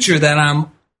future that I'm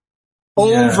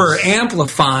over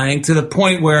amplifying to the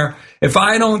point where if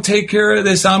I don't take care of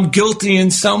this, I'm guilty in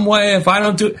some way. If I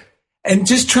don't do it. And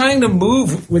just trying to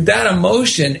move with that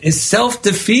emotion is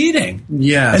self-defeating.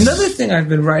 Yes. Another thing I've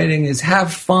been writing is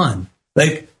have fun.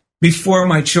 Like, before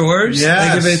my chores,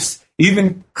 like if it's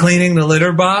even cleaning the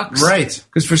litter box. Right.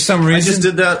 Because for some reason... I just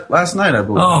did that last night, I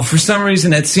believe. Oh, for some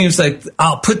reason it seems like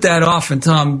I'll put that off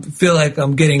until I feel like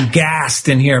I'm getting gassed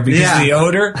in here because of the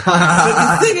odor.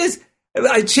 But the thing is,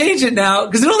 I change it now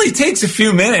because it only takes a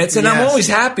few minutes, and I'm always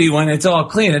happy when it's all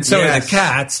clean, and so are the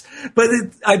cats. But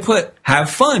I put,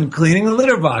 have fun cleaning the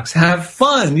litter box. Have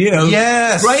fun,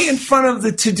 right in front of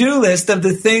the to-do list of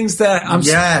the things that I'm...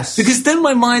 Because then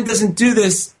my mind doesn't do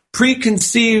this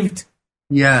preconceived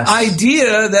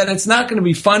idea that it's not going to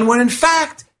be fun, when in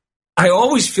fact I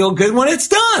always feel good when it's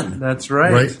done. That's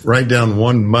right. Write down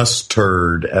one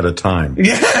mustard at a time.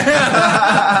 Yes.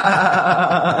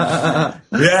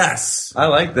 I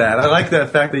like that. I like that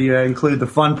fact that you include the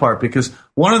fun part, because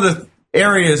one of the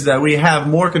areas that we have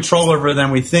more control over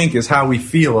than we think is how we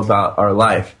feel about our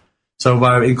life. So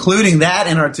by including that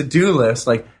in our to-do list,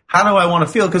 like, how do I want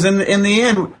to feel? Because in the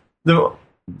end, the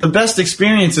best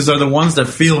experiences are the ones that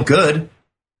feel good,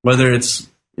 whether it's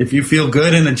if you feel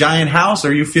good in a giant house,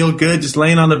 or you feel good just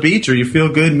laying on the beach, or you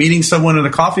feel good meeting someone in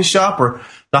a coffee shop, or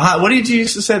what did you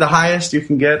used to say? The highest you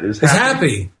can get is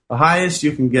happy. The highest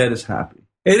you can get is happy.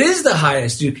 It is the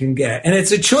highest you can get, and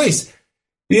it's a choice.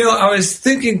 You know, I was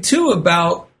thinking too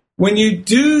about when you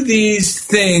do these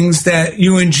things that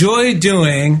you enjoy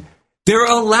doing, they're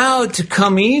allowed to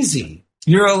come easy.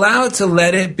 You're allowed to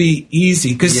let it be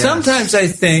easy. Because sometimes I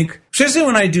think, especially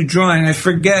when I do drawing, I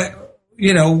forget,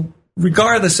 you know,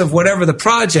 regardless of whatever the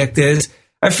project is,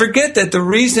 I forget that the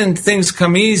reason things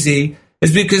come easy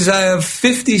is because I have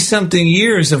 50-something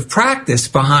years of practice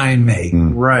behind me.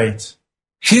 Right.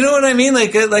 You know what I mean?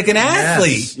 Like an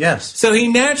athlete. Yes. So he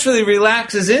naturally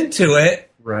relaxes into it.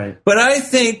 Right. But I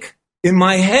think in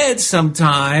my head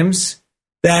sometimes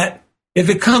that if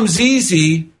it comes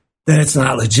easy, then it's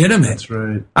not legitimate. That's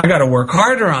right. I got to work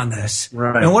harder on this.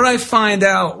 Right. And what I find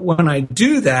out when I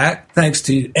do that, thanks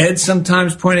to Ed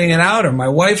sometimes pointing it out, or my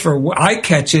wife, or I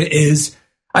catch it, is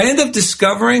I end up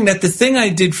discovering that the thing I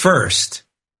did first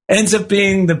ends up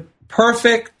being the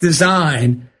perfect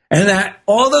design, and that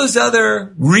all those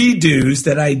other redos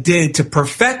that I did to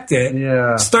perfect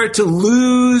it start to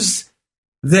lose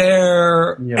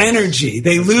their energy.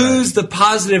 They lose the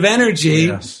positive energy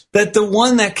that the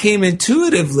one that came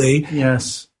intuitively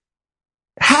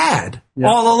had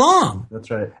all along.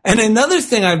 That's right. And another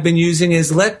thing I've been using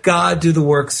is let God do the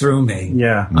work through me.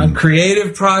 Yeah. On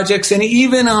creative projects, and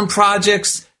even on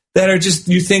projects that are just,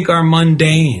 you think are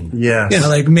mundane. Yes. You know,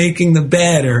 like making the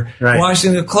bed or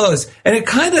washing the clothes. And it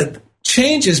kind of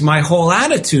changes my whole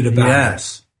attitude about it.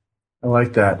 Yes. I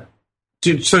like that.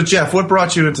 So, Jeff, what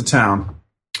brought you into town?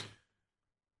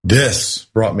 This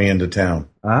brought me into town.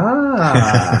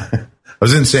 I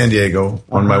was in San Diego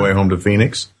on my way home to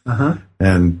Phoenix,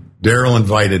 and Daryl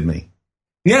invited me.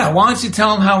 Yeah, why don't you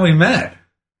tell him how we met?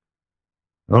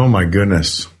 Oh, my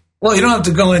goodness. Well, you don't have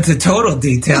to go into total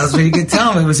details, but you can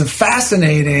tell him it was a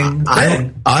fascinating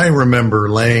thing. I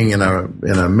remember laying in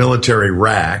a military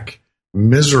rack,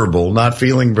 miserable, not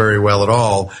feeling very well at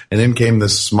all, and in came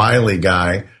this smiley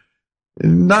guy,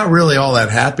 not really all that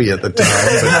happy at the time,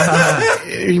 but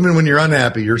even when you're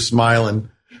unhappy, you're smiling,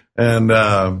 and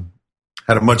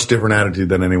had a much different attitude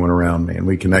than anyone around me, and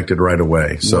we connected right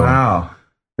away. So wow.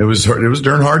 It was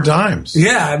during hard times.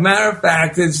 Yeah, matter of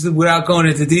fact, without going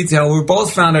into detail, we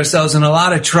both found ourselves in a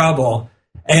lot of trouble.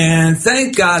 And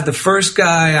thank God the first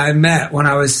guy I met when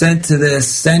I was sent to this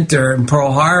center in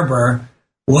Pearl Harbor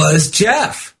was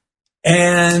Jeff.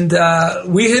 And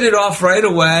we hit it off right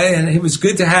away, and it was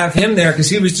good to have him there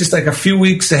because he was just like a few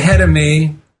weeks ahead of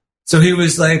me. So he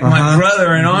was like my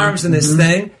brother in arms in this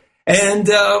thing. And,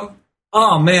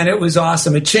 oh, man, it was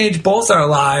awesome. It changed both our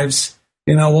lives.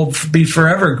 You know, we'll be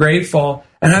forever grateful.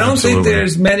 And I don't think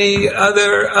there's many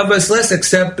other of us left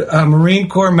except Marine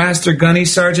Corps Master Gunny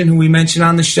Sergeant, who we mentioned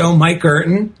on the show, Mike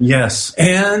Urton. Yes.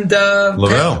 And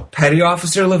Lavelle. Petty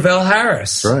Officer Lavelle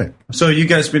Harris. That's right. So you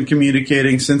guys been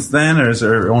communicating since then, or is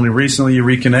there only recently you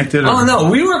reconnected? Oh, no.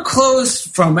 We were close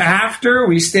from after.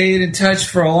 We stayed in touch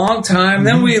for a long time.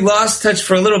 Then we lost touch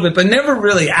for a little bit, but never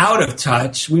really out of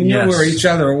touch. We knew where each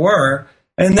other were.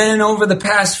 And then over the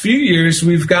past few years,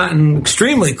 we've gotten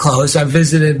extremely close.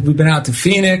 We've been out to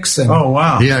Phoenix. And oh,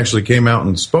 wow. He actually came out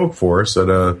and spoke for us at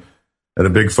a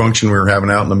big function we were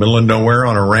having out in the middle of nowhere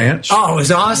on a ranch. Oh, it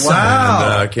was awesome.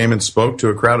 Wow. And came and spoke to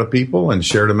a crowd of people and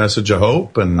shared a message of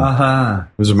hope. And it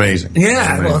was amazing.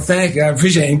 Yeah, well, thank you. I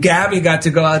appreciate it. And Gabby got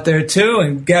to go out there, too.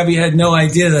 And Gabby had no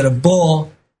idea that a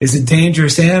bull is a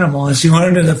dangerous animal, and she went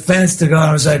under the fence to go.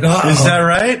 I was like, oh. Is that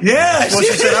right? Yeah. Well,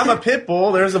 she said, I'm a pit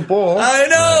bull. There's a bull. I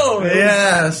know.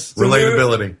 Yes. So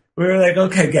relatability. We were like,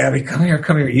 okay, Gabby, come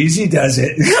here. Easy does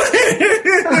it.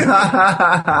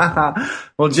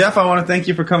 Well, Jeff, I want to thank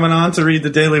you for coming on to read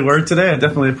the Daily Word today. I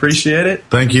definitely appreciate it.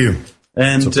 Thank you.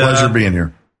 And it's a pleasure being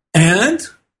here. And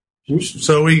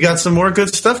so we got some more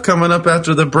good stuff coming up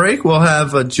after the break. We'll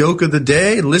have a joke of the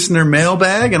day, listener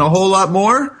mailbag, and a whole lot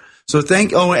more. So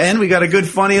and we got a good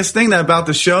funniest thing about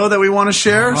the show that we want to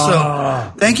share.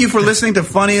 So thank you for listening to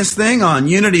Funniest Thing on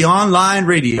Unity Online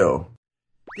Radio.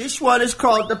 This one is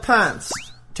called The Pants.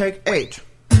 Take 8.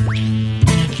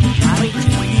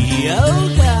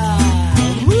 Yoga.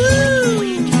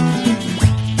 Woo!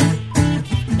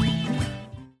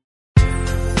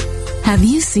 Have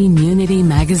you seen Unity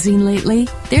Magazine lately?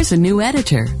 There's a new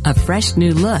editor, a fresh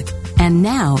new look, and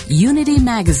now Unity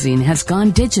Magazine has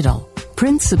gone digital.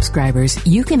 print subscribers,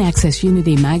 you can access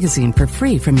Unity Magazine for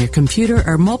free from your computer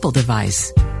or mobile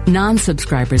device.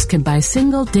 Non-subscribers can buy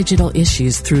single digital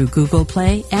issues through Google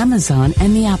Play, Amazon,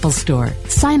 and the Apple Store.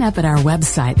 Sign up at our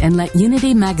website and let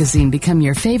Unity Magazine become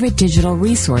your favorite digital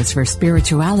resource for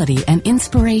spirituality and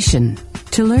inspiration.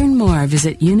 To learn more,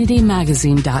 visit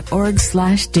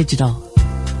unitymagazine.org/digital.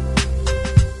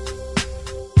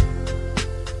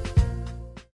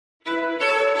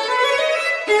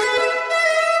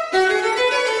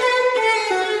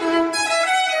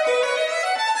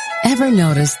 Ever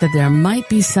notice that there might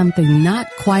be something not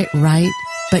quite right,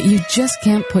 but you just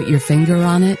can't put your finger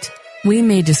on it? We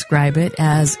may describe it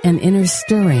as an inner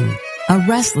stirring, a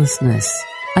restlessness,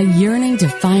 a yearning to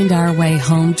find our way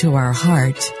home to our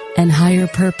heart and higher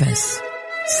purpose.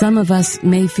 Some of us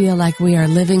may feel like we are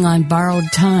living on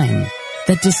borrowed time,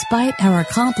 that despite our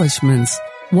accomplishments,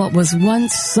 what was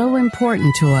once so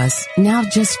important to us now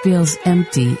just feels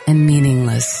empty and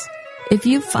meaningless. If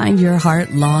you find your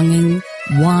heart longing,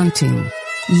 wanting,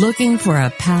 looking for a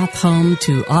path home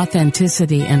to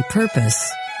authenticity and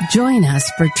purpose, join us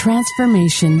for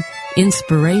transformation,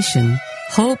 inspiration,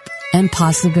 hope, and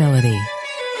possibility.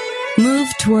 Move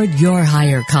toward your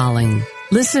higher calling.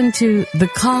 Listen to The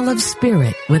Call of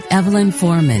Spirit with Evelyn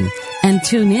Foreman and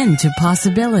tune in to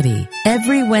Possibility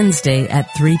every Wednesday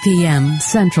at 3 p.m.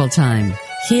 Central Time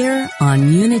here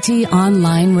on Unity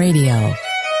Online Radio.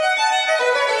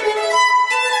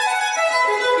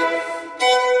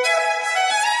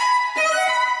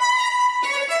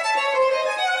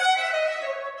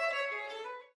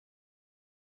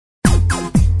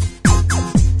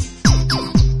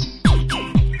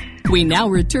 We now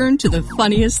return to the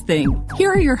funniest thing.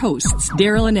 Here are your hosts,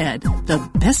 Daryl and Ed, the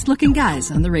best-looking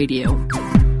guys on the radio.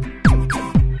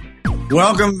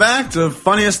 Welcome back to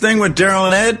Funniest Thing with Daryl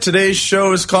and Ed. Today's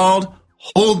show is called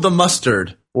Hold the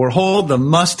Mustard, or Hold the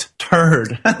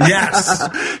Must-Turd. Yes.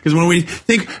 Because when we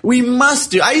think we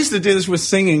must do, I used to do this with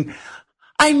singing.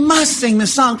 I must sing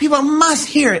this song. People must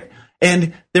hear it.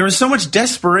 And there was so much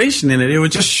desperation in it. It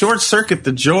would just short-circuit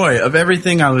the joy of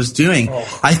everything I was doing.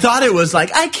 Oh. I thought it was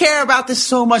like, I care about this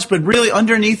so much, but really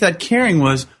underneath that caring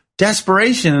was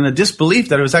desperation and a disbelief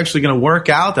that it was actually going to work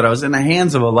out, that I was in the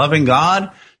hands of a loving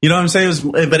God. You know what I'm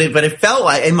saying? But it felt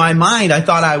like, in my mind, I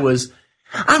thought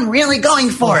I'm really going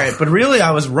for it, but really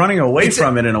I was running away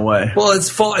from it in a way. Well, it's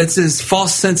this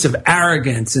false sense of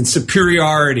arrogance and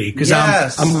superiority because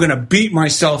I'm going to beat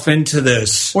myself into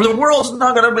this. Or the world's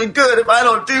not going to be good if I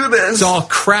don't do this. It's all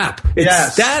crap.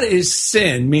 That is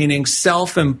sin, meaning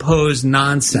self-imposed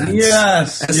nonsense.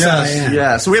 Yes.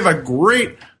 Yes. So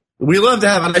we love to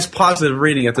have a nice positive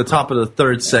reading at the top of the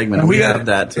third segment. And we have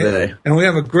that today. And we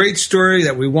have a great story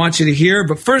that we want you to hear.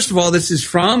 But first of all, this is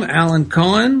from Alan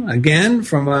Cohen, again,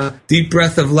 from A Deep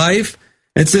Breath of Life.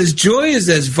 It says, joy is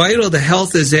as vital to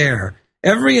health as air.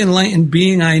 Every enlightened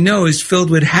being I know is filled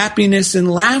with happiness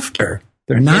and laughter.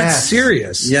 They're not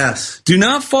serious. Yes. Do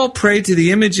not fall prey to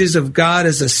the images of God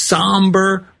as a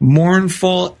somber,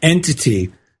 mournful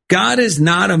entity. God is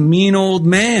not a mean old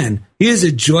man. He is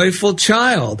a joyful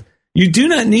child. You do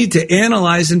not need to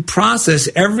analyze and process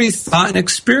every thought and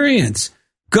experience.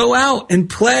 Go out and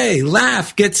play,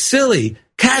 laugh, get silly,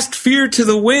 cast fear to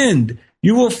the wind.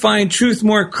 You will find truth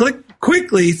more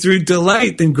quickly through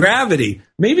delight than gravity.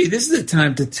 Maybe this is the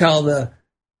time to tell the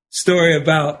story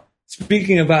about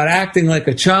speaking about acting like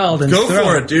a child. And go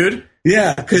for it, dude.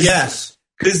 Yeah. Because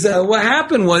what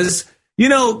happened was, you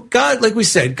know, God, like we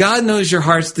said, God knows your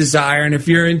heart's desire. And if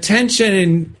your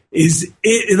intention is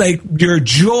like your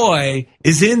joy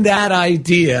is in that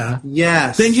idea,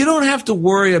 then you don't have to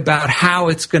worry about how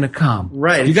it's going to come.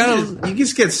 Right. You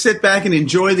just sit back and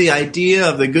enjoy the idea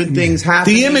of the good things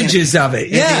happening. The images of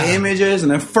it. The images,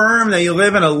 and affirm that you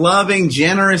live in a loving,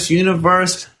 generous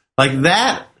universe. Like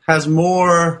that has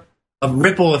more of a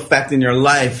ripple effect in your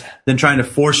life than trying to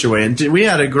force your way. And we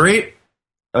had a great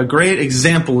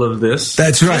example of this.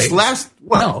 That's right. Last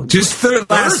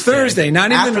Thursday.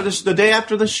 Not even the day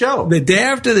after the show. The day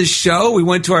after the show, we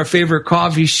went to our favorite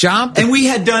coffee shop, and we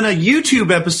had done a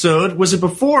YouTube episode. Was it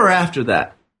before or after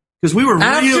that? Because we were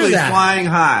really flying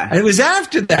high. It was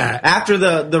after that. After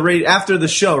the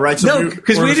show, right? So no,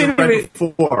 because we didn't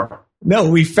before. No,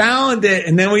 we found it,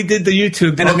 and then we did the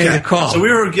YouTube, and made a call. So we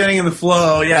were getting in the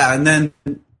flow, and then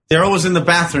Daryl was in the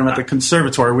bathroom at the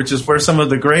conservatory, which is where some of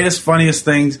the funniest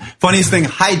thing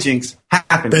hijinks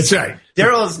happen. That's right.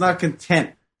 Daryl is not content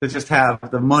to just have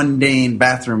the mundane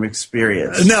bathroom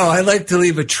experience. No, I like to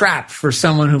leave a trap for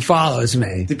someone who follows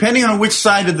me. Depending on which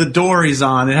side of the door he's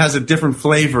on, it has a different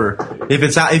flavor.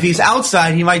 If he's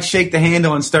outside, he might shake the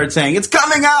handle and start saying, "It's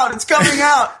coming out! It's coming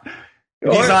out!"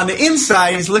 If he's on the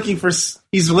inside, he's looking for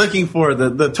He's looking for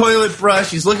the toilet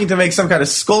brush. He's looking to make some kind of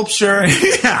sculpture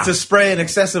to spray an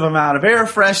excessive amount of air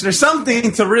freshener,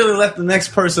 something to really let the next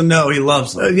person know he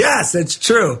loves them. Yes, it's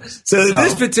true. So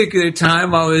this particular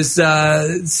time, I was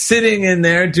sitting in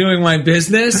there doing my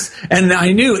business, and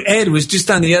I knew Ed was just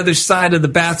on the other side of the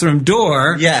bathroom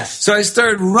door. Yes. So I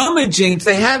started rummaging.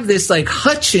 They have this like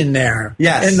hutch in there.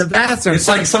 Yes. In the bathroom. It's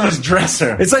like someone's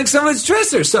dresser. It's like someone's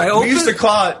dresser. So I opened. We used to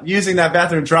call it, using that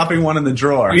bathroom, dropping one in the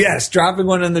drawer. Yes, dropping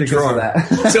one in the drawer.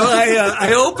 So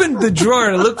I opened the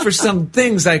drawer to look for some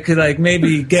things I could like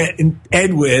maybe get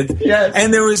Ed with. Yes.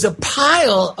 And there was a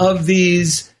pile of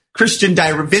these Christian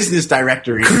business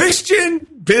directories. Christian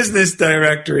business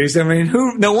directories. I mean,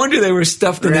 no wonder they were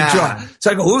stuffed in the drawer. So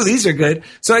I go, ooh, these are good.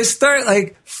 So I start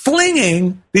like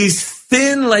flinging these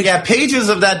thin, like pages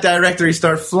of that directory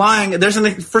start flying.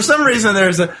 For some reason,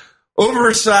 there's a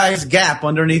oversized gap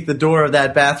underneath the door of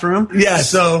that bathroom. Yes.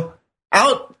 So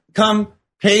out come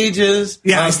pages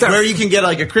where you can get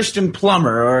like a Christian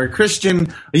plumber or a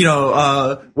Christian,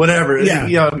 whatever,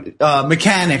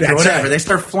 mechanic or whatever. Right. They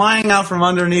start flying out from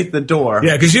underneath the door.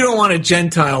 Yeah, because you don't want a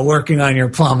Gentile working on your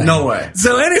plumbing. No way.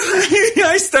 So anyway,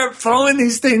 I start throwing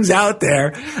these things out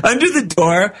there under the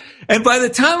door. And by the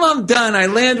time I'm done, I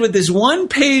land with this one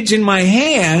page in my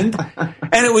hand,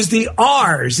 and it was the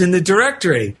R's in the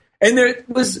directory. And there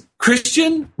was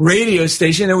Christian radio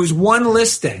station. There was one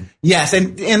listing. Yes,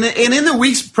 and in the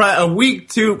weeks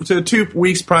two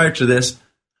weeks prior to this,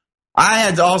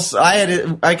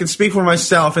 I could speak for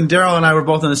myself, and Daryl and I were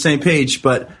both on the same page,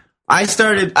 but I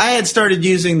had started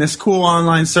using this cool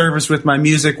online service with my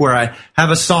music where I have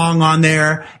a song on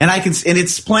there, and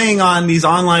it's playing on these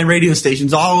online radio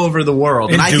stations all over the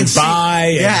world. In and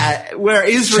Dubai, where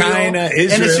Israel, China,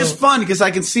 Israel. And it's just fun because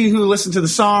I can see who listened to the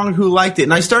song, who liked it.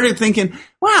 And I started thinking,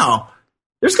 wow,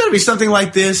 there's got to be something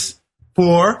like this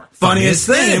for Funniest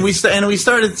Thing. And we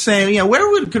started saying,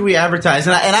 where could we advertise?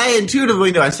 And I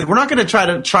intuitively knew. I said, we're not going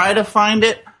to try to find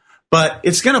it, but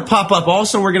it's going to pop up.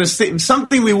 Also, we're going to see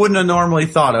something we wouldn't have normally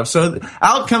thought of. So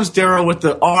out comes Daryl with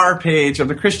the R page of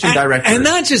the Christian directory. And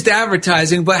not just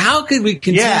advertising, but how could we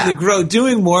continue to grow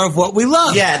doing more of what we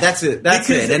love? Yeah, that's it. And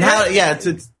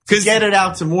to get it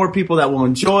out to more people that will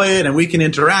enjoy it and we can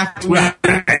interact with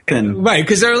it. Right,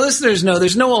 because our listeners know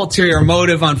there's no ulterior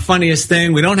motive on Funniest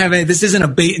Thing. We don't have any. This isn't a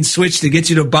bait and switch to get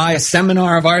you to buy a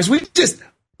seminar of ours. We just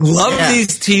love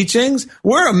these teachings.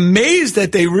 We're amazed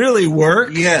that they really work.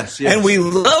 Yes. And we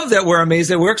love that we're amazed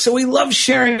they work, so we love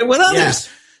sharing it with others. Yes.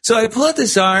 So I pull out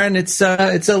this R, and it's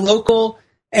a local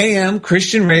AM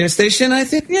Christian radio station. I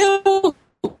think,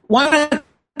 why not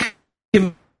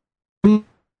give them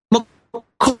a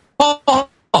call?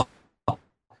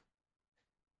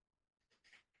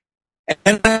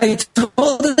 And I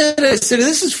told it, I said,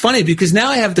 this is funny because now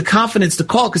I have the confidence to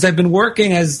call because I've been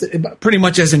working as pretty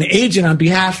much as an agent on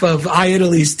behalf of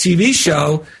iItaly's TV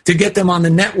show to get them on the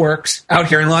networks out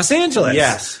here in Los Angeles.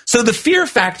 Yes. So the fear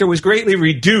factor was greatly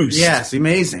reduced. Yes,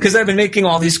 amazing. Because I've been making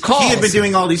all these calls. He had been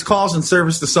doing all these calls in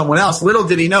service to someone else. Little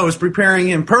did he know, it was preparing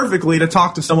him perfectly to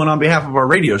talk to someone on behalf of our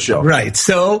radio show. Right.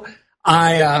 So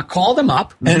I called him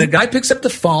up, and the guy picks up the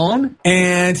phone,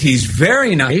 and he's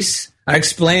very nice. I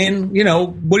explain,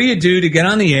 what do you do to get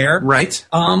on the air? Right.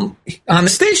 On the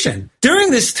station. During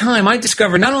this time, I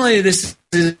discovered not only this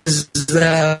is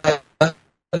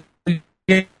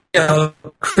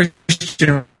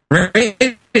Christian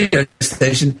radio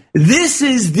station, this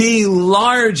is the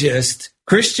largest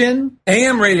Christian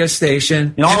AM radio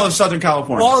station in all of Southern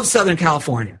California. All of Southern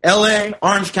California. LA,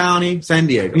 Orange County, San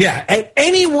Diego. Yeah. At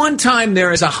any one time,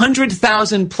 there is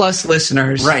 100,000 plus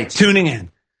listeners tuning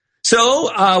in.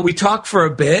 So we talked for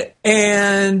a bit,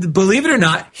 and believe it or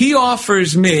not, he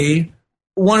offers me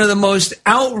one of the most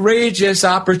outrageous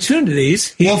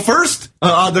opportunities. First,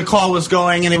 the call was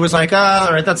going, and it was like,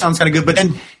 all right, that sounds kind of good. But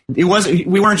then we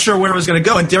weren't sure where it was going to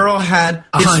go, and Daryl had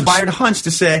inspired hunch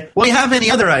to say, well, do you have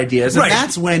any other ideas? And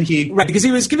that's when he... Right, because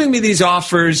he was giving me these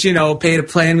offers, pay to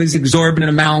play in these exorbitant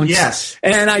amounts. Yes.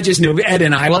 And I just knew, Ed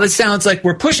and I, it sounds like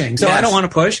we're pushing, so I don't want to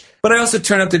push. But I also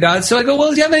turn up to God. So I go,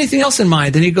 well, do you have anything else in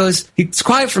mind? And he's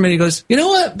quiet for a minute. He goes, you know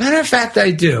what? Matter of fact,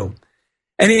 I do.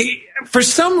 And for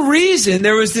some reason,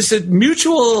 there was this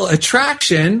mutual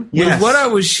attraction with what I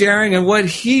was sharing and what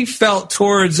he felt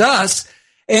towards us.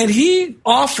 And he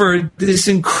offered this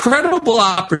incredible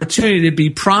opportunity to be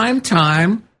prime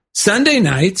time Sunday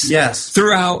nights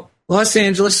throughout Los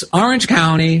Angeles, Orange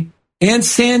County, and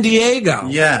San Diego.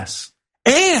 Yes.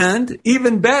 And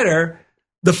even better,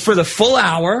 for the full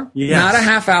hour, not a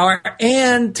half hour,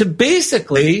 and to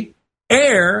basically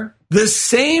air the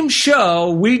same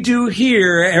show we do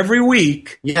here every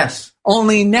week. Yes.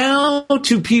 Only now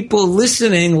to people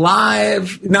listening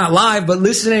live, not live, but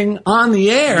listening on the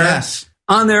air, Yes.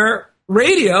 on their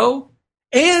radio,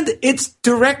 and it's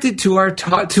directed to our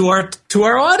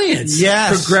audience.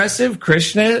 Yes. Progressive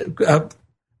Christian,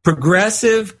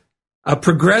 progressive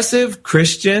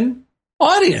Christian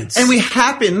audience. And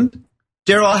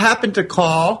Daryl happened to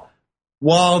call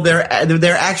while their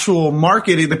actual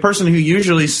marketing, the person who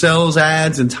usually sells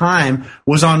ads and time,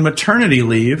 was on maternity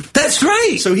leave. That's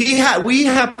right. So we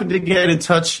happened to get in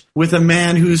touch with a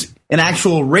man who's an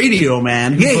actual radio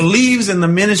man who believes in the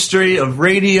ministry of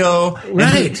radio.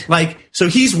 Right. So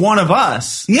he's one of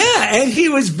us. Yeah, and he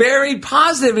was very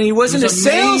positive, and he wasn't a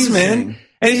salesman.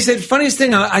 And he said, funniest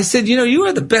thing, I said, you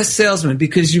are the best salesman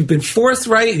because you've been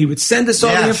forthright. He would send us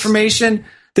all the information.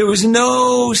 There was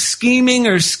no scheming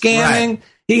or scamming. Right.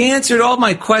 He answered all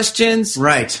my questions.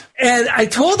 Right. And I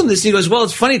told him this. He goes, well,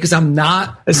 it's funny because I'm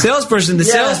not a salesperson. The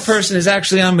salesperson is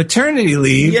actually on maternity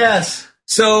leave. Yes.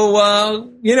 So,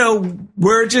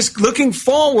 we're just looking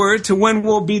forward to when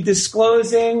we'll be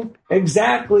disclosing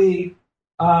exactly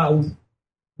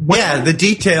the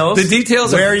details. The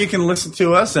details where you can listen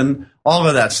to us and all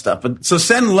of that stuff. But so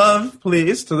send love,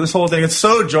 please, to this whole thing. It's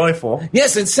so joyful.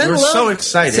 Yes, and We're so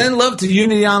excited. Send love to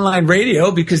Unity Online Radio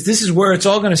because this is where it's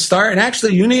all going to start. And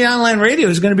actually, Unity Online Radio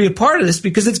is going to be a part of this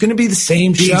because it's going to be the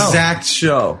same show. The exact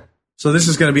show. So this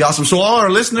is going to be awesome. So all our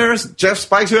listeners, Jeff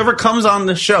Spikes, whoever comes on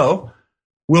the show,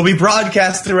 will be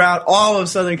broadcast throughout all of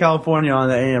Southern California on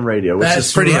the AM radio, which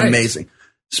is pretty amazing.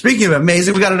 Speaking of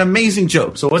amazing, we got an amazing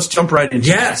joke. So let's jump right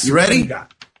into it. You ready?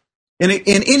 An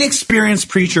inexperienced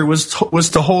preacher was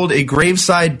to hold a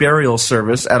graveside burial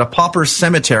service at a pauper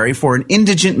cemetery for an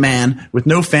indigent man with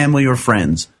no family or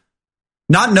friends.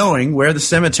 Not knowing where the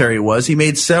cemetery was, he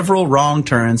made several wrong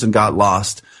turns and got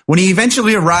lost. When he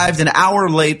eventually arrived an hour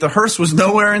late, the hearse was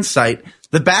nowhere in sight.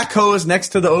 The backhoe was next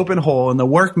to the open hole, and the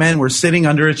workmen were sitting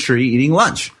under a tree eating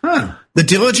lunch. The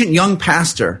diligent young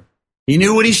pastor, he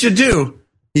knew what he should do.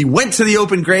 He went to the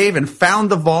open grave and found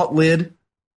the vault lid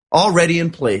already in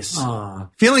place.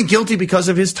 Feeling guilty because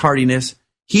of his tardiness,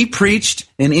 he preached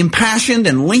an impassioned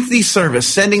and lengthy service,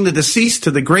 sending the deceased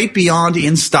to the great beyond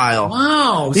in style.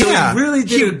 Wow. So he really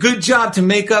did a good job to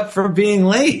make up for being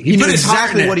late. He knew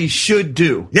exactly what he should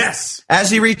do. Yes.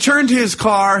 As he returned to his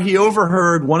car, he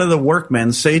overheard one of the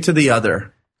workmen say to the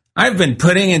other, I've been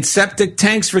putting in septic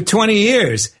tanks for 20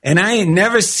 years, and I ain't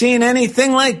never seen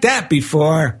anything like that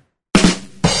before.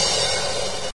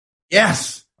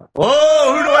 Yes. Whoa,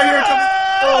 who do I hear come?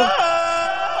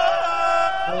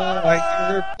 Oh, I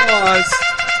hear applause.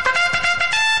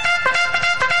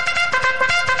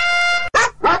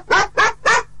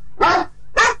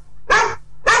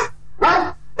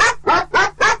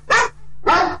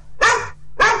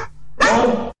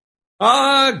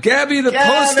 Gabby the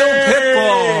Postal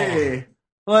Pitbull.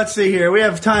 Let's see here. We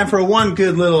have time for one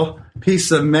good little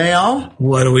piece of mail.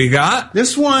 What do we got?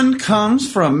 This one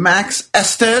comes from Max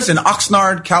Estes in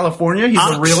Oxnard, California. He's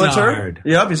a realtor.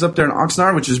 Yep, he's up there in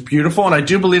Oxnard, which is beautiful. And I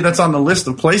do believe that's on the list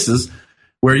of places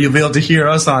where you'll be able to hear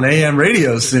us on AM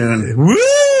radio soon. Woo!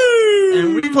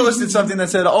 And we posted something that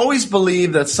said, always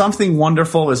believe that something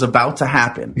wonderful is about to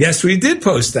happen. Yes, we did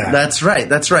post that. That's right.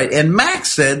 That's right. And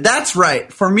Max said, that's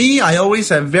right. For me, I always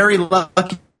have very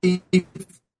lucky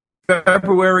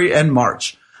February and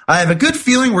March. I have a good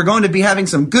feeling we're going to be having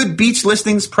some good beach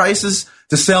listings prices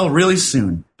to sell really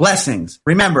soon. Blessings.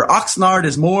 Remember, Oxnard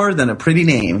is more than a pretty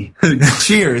name.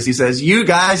 Cheers. He says, you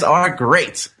guys are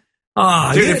great.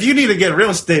 Dude, if you need to get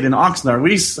real estate in Oxnard,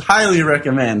 we highly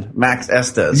recommend Max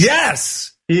Estes.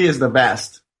 Yes. He is the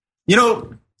best. You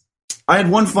know, I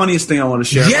had one funniest thing I want to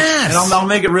share. Yes. And I'll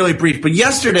make it really brief. But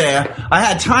yesterday, I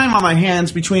had time on my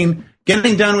hands between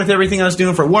getting done with everything I was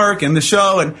doing for work and the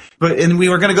show, and we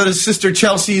were going to go to Sister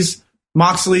Chelsea's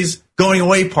Moxley's going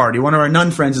away party. One of our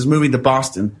nun friends is moving to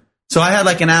Boston. So I had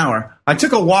like an hour. I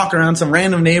took a walk around some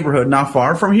random neighborhood not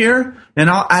far from here, and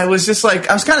I was just like,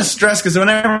 I was kind of stressed because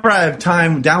whenever I have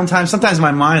downtime, sometimes in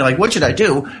my mind, like, what should I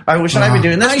do? Should I be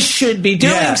doing this? I should be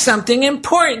doing something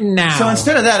important now. So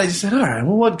instead of that, I just said, all right,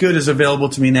 well, what good is available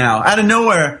to me now? Out of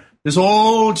nowhere, this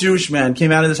old Jewish man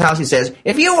came out of this house. He says,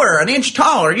 if you were an inch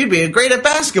taller, you'd be great at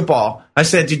basketball. I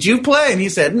said, did you play? And he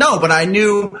said, no, but I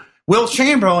knew Will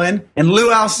Chamberlain and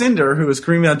Lou Alcindor, who was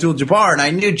Kareem Abdul-Jabbar, and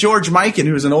I knew George Mikan,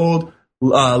 who was an old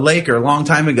Laker a long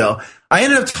time ago. I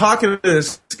ended up talking to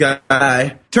this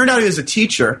guy. Turned out he was a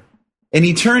teacher, and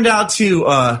he turned out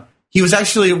to he was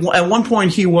actually at one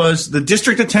point he was the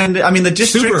district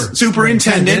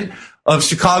superintendent of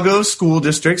Chicago school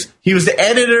districts. He was the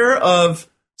editor of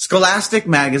Scholastic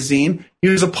Magazine. He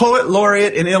was a poet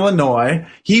laureate in Illinois.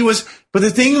 But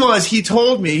the thing was, he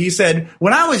told me, he said,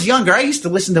 when I was younger, I used to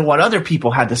listen to what other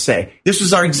people had to say. This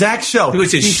was our exact show. You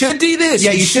should do this. Yeah,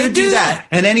 you should do that.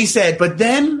 And then he said, but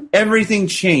then everything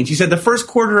changed. He said, the first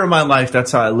quarter of my life,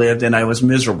 that's how I lived, and I was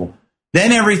miserable.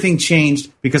 Then everything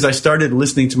changed because I started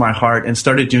listening to my heart and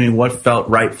started doing what felt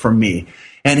right for me.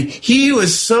 And he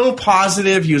was so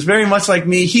positive. He was very much like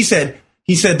me. He said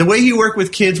the way he worked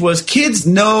with kids was kids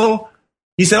know.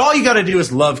 He said, all you got to do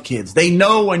is love kids. They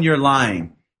know when you're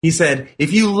lying. He said,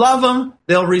 if you love them,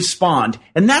 they'll respond.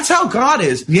 And that's how God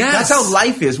is. Yes. That's how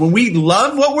life is. When we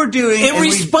love what we're doing, it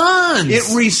responds.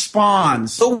 It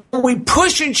responds. So when we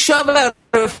push and shove out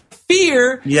of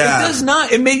fear, it does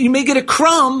not. You may get a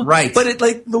crumb. Right. But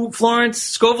like Florence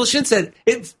Scovel Shinn said,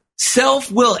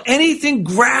 self-will, anything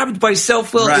grabbed by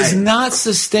self-will is not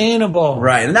sustainable.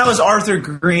 Right. And that was Arthur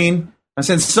Green. I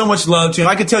sent so much love to him.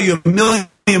 I could tell you a million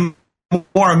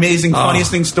more amazing, funniest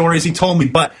thing stories he told me,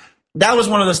 but that was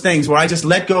one of those things where I just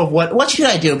let go of what should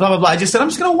I do? Blah, blah, blah. I just said, I'm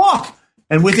just going to walk.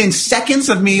 And within seconds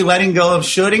of me letting go of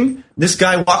shooting, this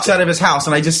guy walks out of his house,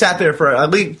 and I just sat there for at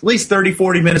least 30,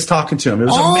 40 minutes talking to him. It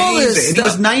was amazing. And he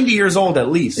was 90 years old at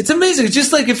least. It's amazing. It's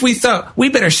just like if we thought, we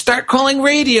better start calling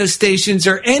radio stations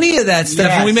or any of that stuff.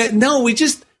 Yes. And we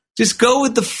just go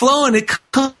with the flow, and it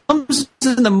comes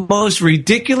in the most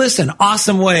ridiculous and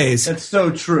awesome ways. That's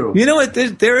so true. You know what?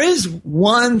 There is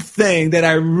one thing that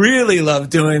I really love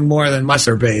doing more than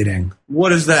masturbating.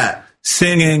 What is that?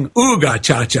 Singing ooga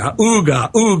cha cha,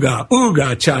 ooga ooga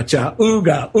ooga cha cha,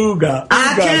 ooga ooga ooga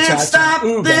I can't stop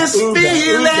this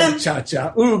feeling cha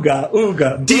cha, ooga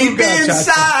ooga deep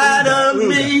inside of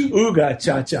me. Ooga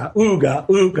cha cha, ooga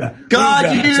ooga.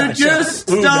 God, you just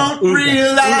don't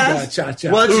realize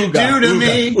what you do to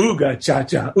me. Ooga cha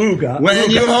cha, ooga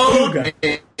when you hold me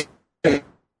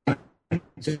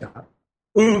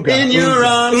in your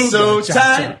arms so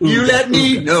tight, you let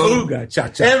me know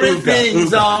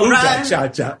everything's alright.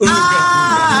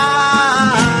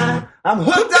 I'm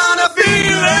hooked on a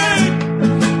feeling,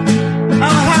 I'm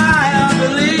high on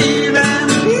believing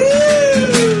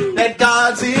that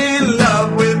God's in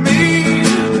love with me.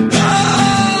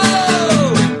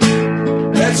 Oh,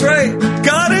 that's right.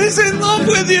 God is in love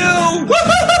with you.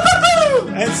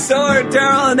 And so are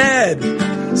Daryl and Ed.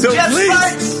 So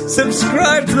please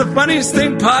subscribe to the Funniest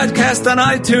Thing podcast on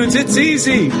iTunes. It's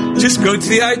easy. Just go to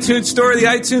the iTunes store, the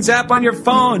iTunes app on your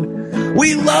phone.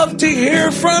 We love to hear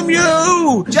from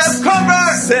you. Jeff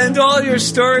Comer. Send all your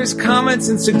stories, comments,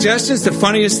 and suggestions to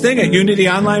Funniest Thing at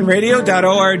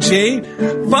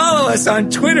unityonlineradio.org. Follow us on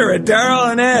Twitter at Daryl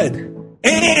and Ed.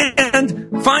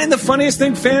 And find the Funniest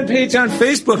Thing fan page on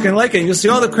Facebook and like it. You'll see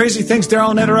all the crazy things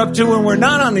Daryl and Ed are up to when we're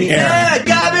not on the air. Yeah,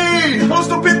 Gabby!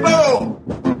 Postal Pitbull!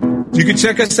 You can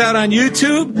check us out on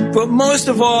YouTube, but most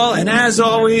of all, and as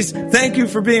always, thank you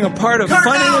for being a part of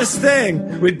Funniest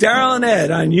Thing with Daryl and Ed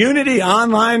on Unity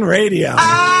Online Radio.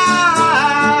 I'm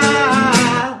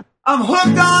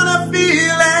hooked on a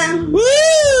feeling. Woo!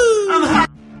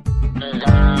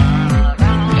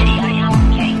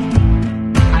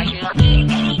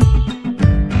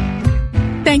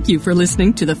 Thank you for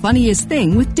listening to The Funniest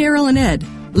Thing with Daryl and Ed.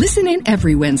 Listen in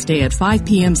every Wednesday at 5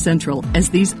 p.m. Central as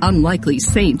these unlikely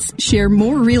saints share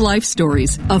more real-life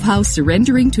stories of how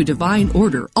surrendering to divine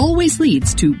order always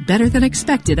leads to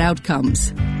better-than-expected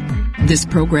outcomes. This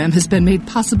program has been made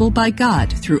possible by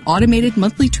God through automated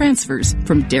monthly transfers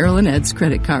from Daryl and Ed's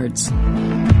credit cards.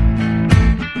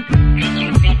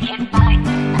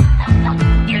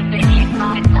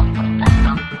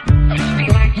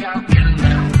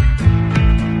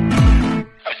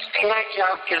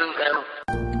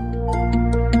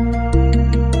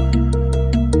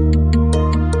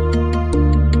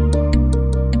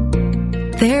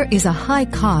 There is a high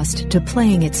cost to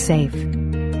playing it safe.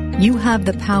 You have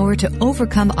the power to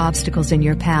overcome obstacles in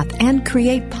your path and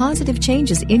create positive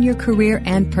changes in your career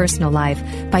and personal life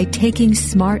by taking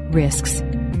smart risks.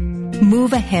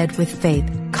 Move ahead with faith,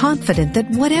 confident that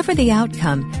whatever the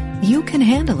outcome, you can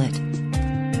handle it.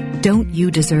 Don't you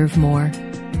deserve more?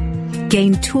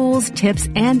 Gain tools, tips,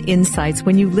 and insights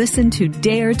when you listen to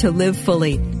Dare to Live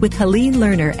Fully with Helene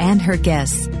Lerner and her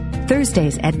guests,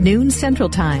 Thursdays at noon Central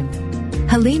Time.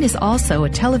 Helene is also a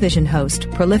television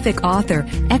host, prolific author,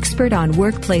 expert on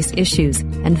workplace issues,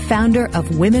 and founder of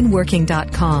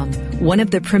WomenWorking.com, one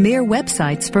of the premier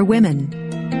websites for women.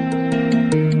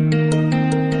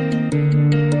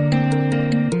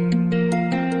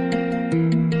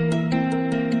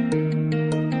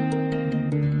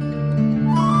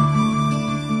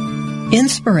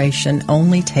 Inspiration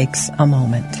only takes a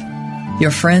moment. Your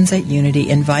friends at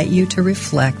Unity invite you to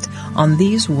reflect on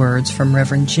these words from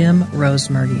Reverend Jim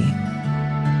Rosemary.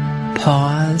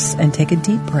 Pause and take a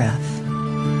deep breath.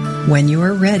 When you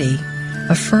are ready,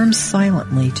 affirm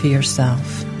silently to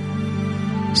yourself,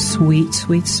 Sweet,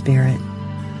 sweet Spirit,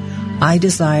 I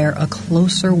desire a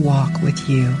closer walk with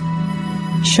you.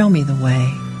 Show me the way.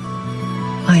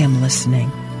 I am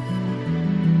listening.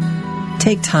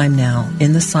 Take time now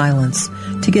in the silence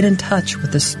to get in touch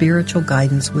with the spiritual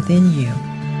guidance within you.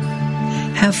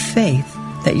 Have faith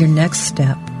that your next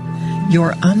step,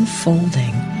 your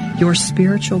unfolding, your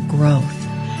spiritual growth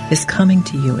is coming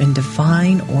to you in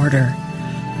divine order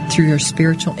through your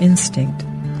spiritual instinct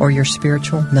or your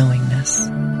spiritual knowingness.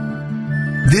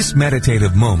 This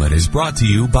meditative moment is brought to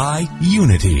you by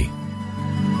Unity.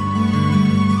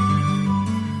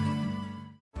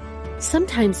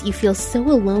 Sometimes you feel so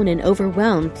alone and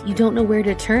overwhelmed you don't know where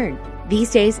to turn.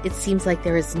 These days, it seems like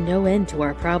there is no end to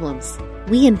our problems.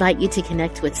 We invite you to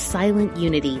connect with Silent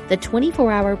Unity, the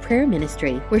 24-hour prayer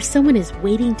ministry where someone is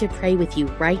waiting to pray with you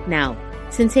right now.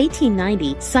 Since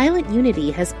 1890, Silent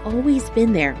Unity has always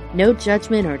been there. No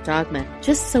judgment or dogma,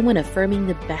 just someone affirming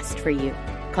the best for you.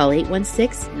 Call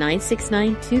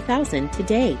 816-969-2000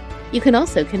 today. You can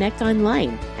also connect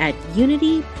online at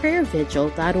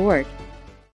unityprayervigil.org